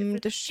two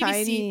different. The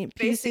shiny PVC,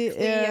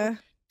 basically, and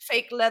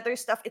fake leather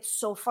stuff. It's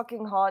so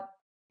fucking hot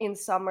in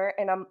summer,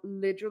 and I'm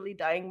literally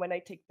dying when I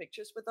take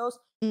pictures with those.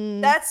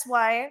 That's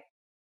why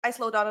I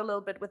slow down a little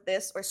bit with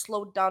this, or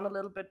slowed down a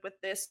little bit with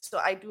this. So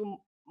I do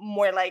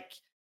more like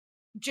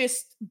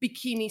just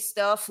bikini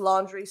stuff,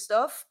 laundry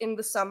stuff in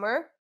the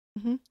summer.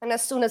 And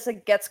as soon as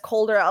it gets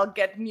colder, I'll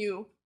get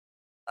new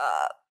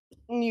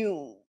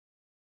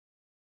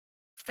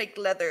fake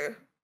leather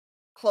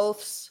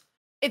clothes.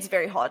 It's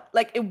very hot.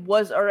 Like it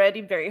was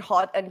already very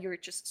hot, and you're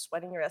just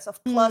sweating your ass off.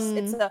 Plus,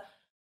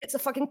 it's a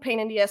fucking pain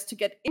in the ass to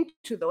get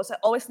into those. I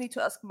always need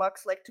to ask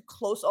Max like to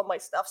close all my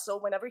stuff. So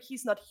whenever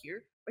he's not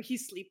here or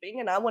he's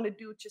sleeping, and I want to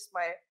do just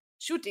my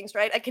shootings,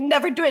 right? I can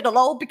never do it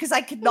alone because I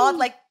cannot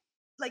like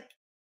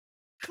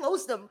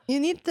close them. You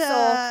need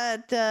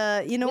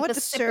the you know what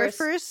the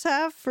surfers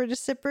have for the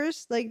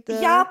zippers, like the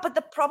but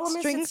the problem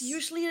is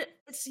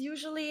it's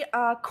usually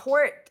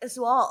cord as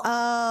well.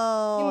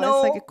 Oh,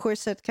 it's like a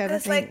corset kind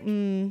of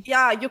thing.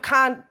 Yeah, you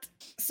can't.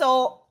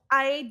 So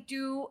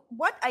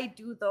what I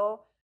do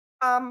though.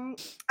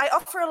 I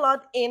offer a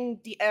lot in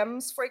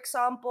DMs. For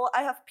example,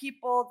 I have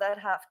people that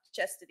have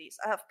chastities.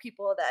 I have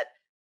people that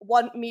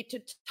want me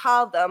to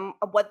tell them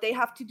what they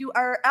have to do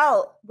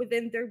IRL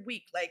within their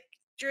week, like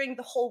during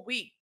the whole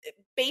week,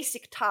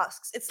 basic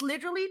tasks. It's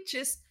literally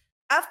just,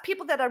 I have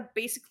people that are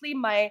basically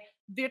my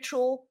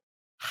virtual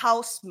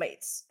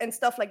housemates and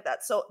stuff like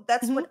that. So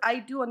that's what I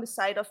do on the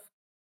side of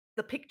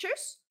the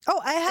pictures.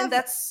 Oh, I have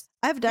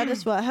that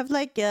as well. I have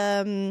like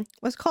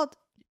what's called,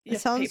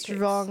 it sounds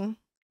wrong.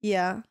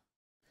 Yeah.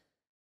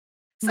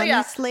 So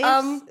money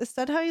slaves, is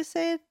that how you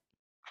say it?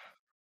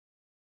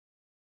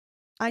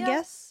 I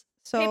guess.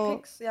 So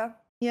pics, yeah.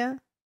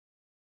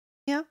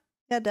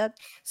 Yeah, that.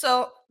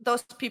 So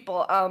those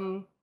people,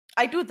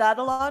 I do that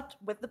a lot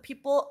with the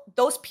people.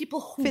 Those people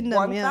who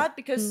want that,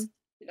 because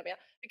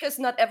because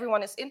not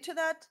everyone is into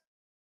that.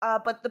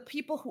 But the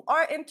people who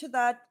are into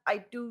that,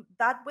 I do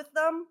that with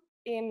them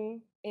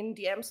in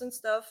DMs and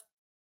stuff.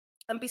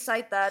 And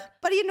beside that,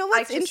 but you know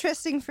what's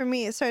interesting for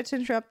me? Sorry to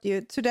interrupt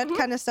you, to that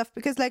kind of stuff,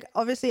 because like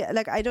obviously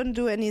like I don't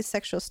do any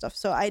sexual stuff,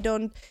 so I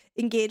don't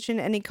engage in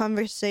any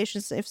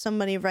conversations. If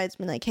somebody writes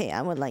me like, hey,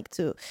 I would like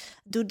to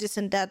do this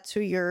and that to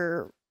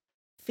your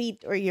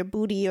feet or your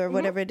booty or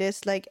whatever it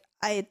is, like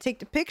I take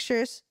the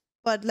pictures,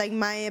 but like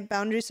my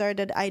boundaries are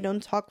that I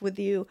don't talk with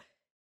you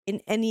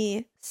in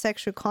any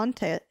sexual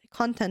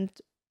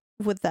content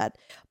with that.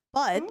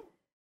 But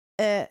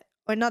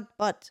or not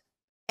but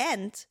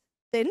and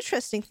the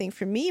interesting thing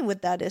for me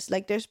with that is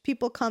like there's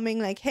people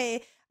coming like,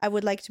 hey, I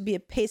would like to be a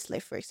pay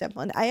slave, for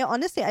example. And I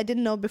honestly, I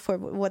didn't know before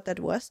what that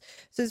was.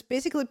 So it's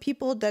basically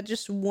people that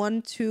just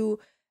want to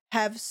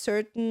have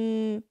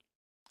certain,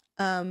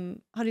 how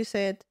do you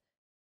say it?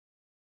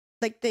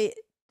 Like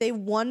they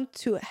want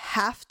to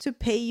have to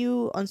pay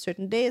you on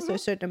certain days or a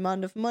certain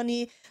amount of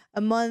money a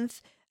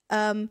month.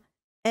 And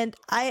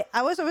I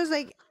was always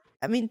like,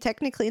 I mean,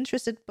 technically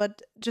interested,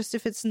 but just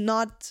if it's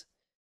not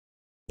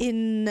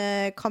in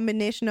a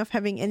combination of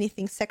having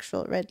anything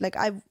sexual, right? Like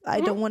I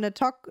don't want to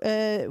talk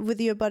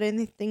with you about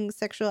anything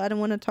sexual. I don't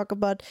want to talk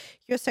about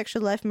your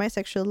sexual life, my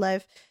sexual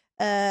life.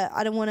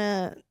 I don't want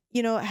to,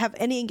 you know, have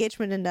any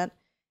engagement in that.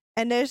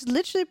 And there's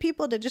literally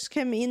people that just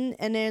come in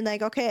and they're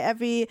like, okay,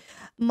 every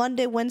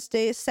Monday,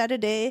 Wednesday,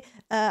 Saturday,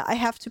 I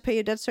have to pay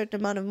you that certain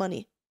amount of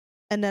money.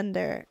 And then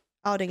they're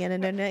out again.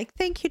 And then they're like,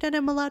 thank you that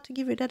I'm allowed to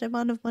give you that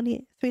amount of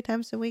money 3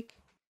 times a week.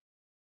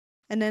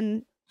 And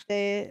then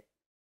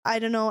I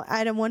don't know,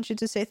 I don't want you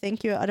to say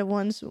thank you. I don't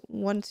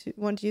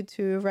want you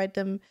to write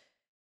them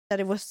that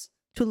it was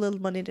too little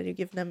money that you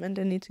give them and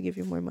they need to give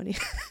you more money.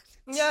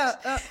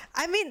 Yeah.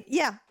 I mean,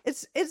 yeah,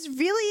 it's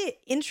really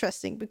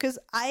interesting because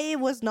I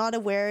was not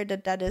aware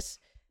that that is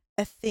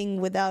a thing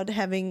without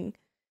having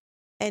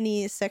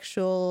any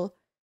sexual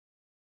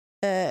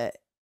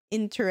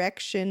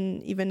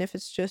interaction, even if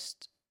it's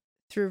just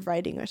through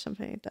writing or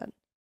something like that.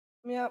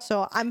 Yeah.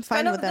 So I'm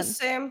fine with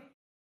that.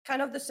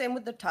 Kind of the same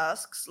with the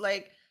tasks.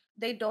 Like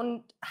they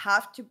don't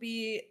have to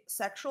be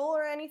sexual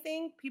or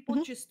anything.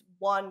 People just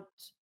want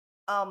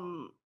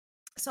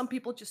some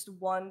people just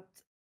want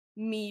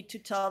me to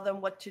tell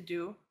them what to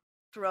do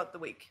throughout the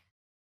week.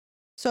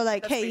 So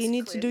like, that's hey, you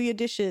need to do your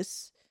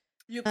dishes.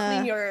 You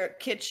clean your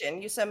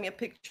kitchen. You send me a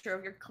picture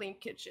of your clean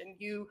kitchen.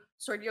 You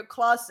sort your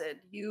closet.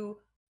 You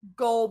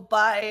go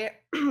buy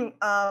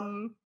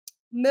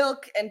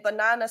milk and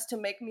bananas to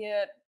make me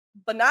a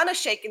banana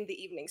shake in the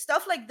evening.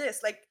 Stuff like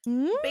this, like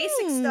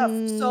basic stuff.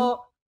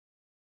 So,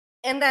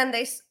 and then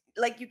they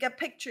like you get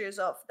pictures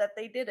of that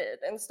they did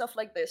it and stuff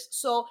like this.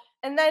 So,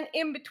 and then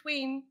in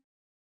between,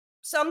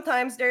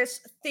 sometimes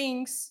there's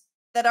things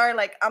that are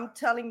like I'm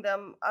telling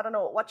them, I don't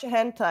know, watch a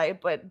hentai,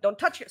 but don't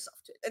touch yourself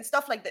to it and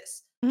stuff like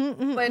this.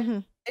 But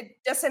it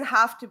doesn't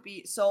have to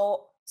be.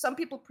 So some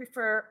people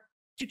prefer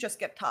to just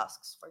get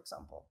tasks, for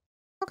example.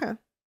 Okay,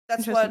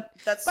 that's but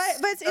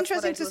it's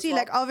interesting to see. Well.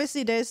 Like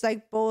obviously there's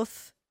like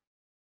both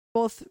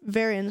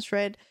variants,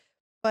 right?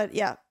 But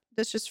yeah,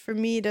 that's just for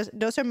me.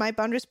 Those are my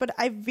boundaries. But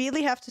I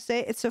really have to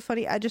say, it's so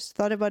funny. I just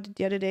thought about it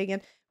the other day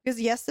again because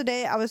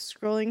yesterday I was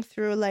scrolling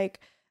through like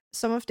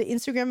some of the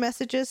Instagram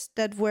messages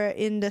that were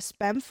in the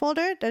spam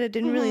folder that I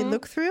didn't really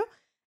look through.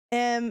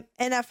 And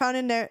I found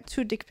in there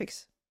 2 dick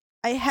pics.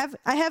 I have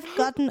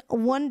gotten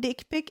 1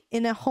 dick pic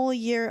in a whole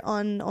year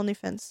on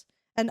OnlyFans,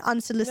 an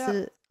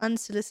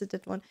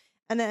unsolicited one.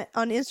 And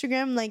on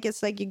Instagram, like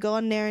it's like you go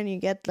on there and you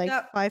get like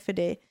 5 a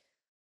day.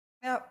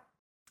 Yeah,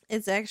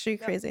 it's actually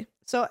crazy.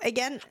 So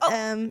again,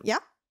 And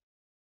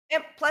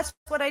plus,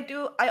 what I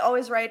do, I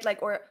always write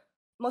like, or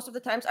most of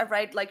the times I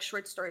write like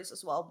short stories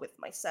as well with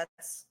my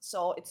sets.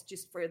 So it's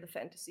just for the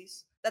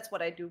fantasies. That's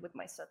what I do with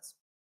my sets.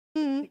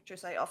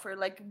 Pictures I offer,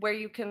 like where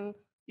you can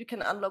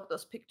unlock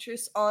those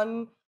pictures.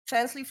 On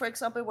Fansly, for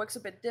example, it works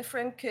a bit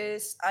different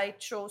because I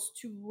chose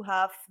to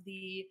have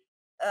the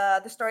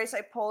stories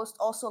I post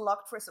also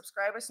locked for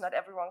subscribers. Not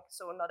everyone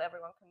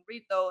can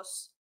read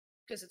those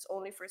because it's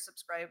only for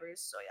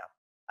subscribers. So yeah,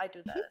 I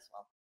do that as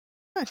well.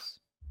 Nice.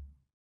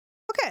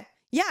 Okay.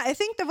 Yeah, I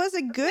think that was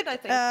a good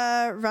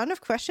round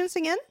of questions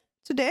again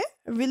today.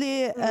 I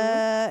really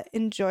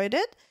enjoyed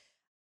it.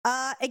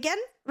 Again,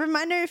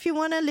 reminder, if you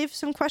want to leave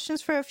some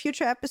questions for a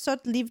future episode,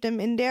 leave them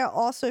in there.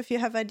 Also, if you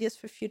have ideas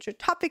for future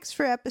topics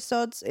for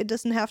episodes, it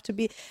doesn't have to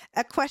be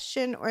a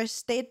question or a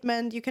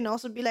statement. You can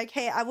also be like,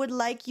 hey, I would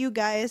like you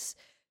guys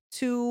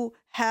to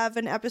have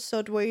an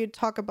episode where you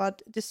talk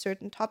about this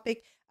certain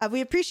topic.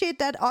 We appreciate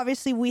that.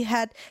 Obviously, we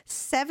had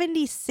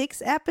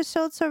 76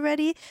 episodes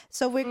already,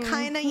 so we're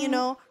kind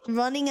of,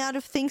 running out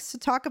of things to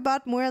talk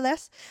about, more or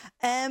less.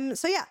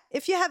 So yeah,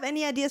 if you have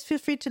any ideas, feel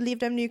free to leave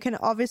them. You can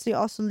obviously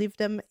also leave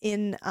them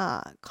in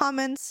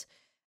comments.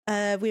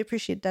 We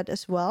appreciate that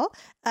as well.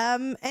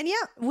 And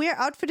yeah, we're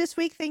out for this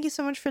week. Thank you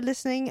so much for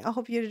listening. I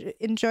hope you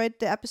enjoyed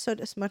the episode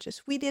as much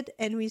as we did,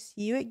 and we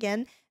see you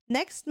again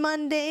next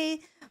Monday.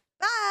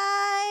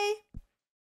 Bye!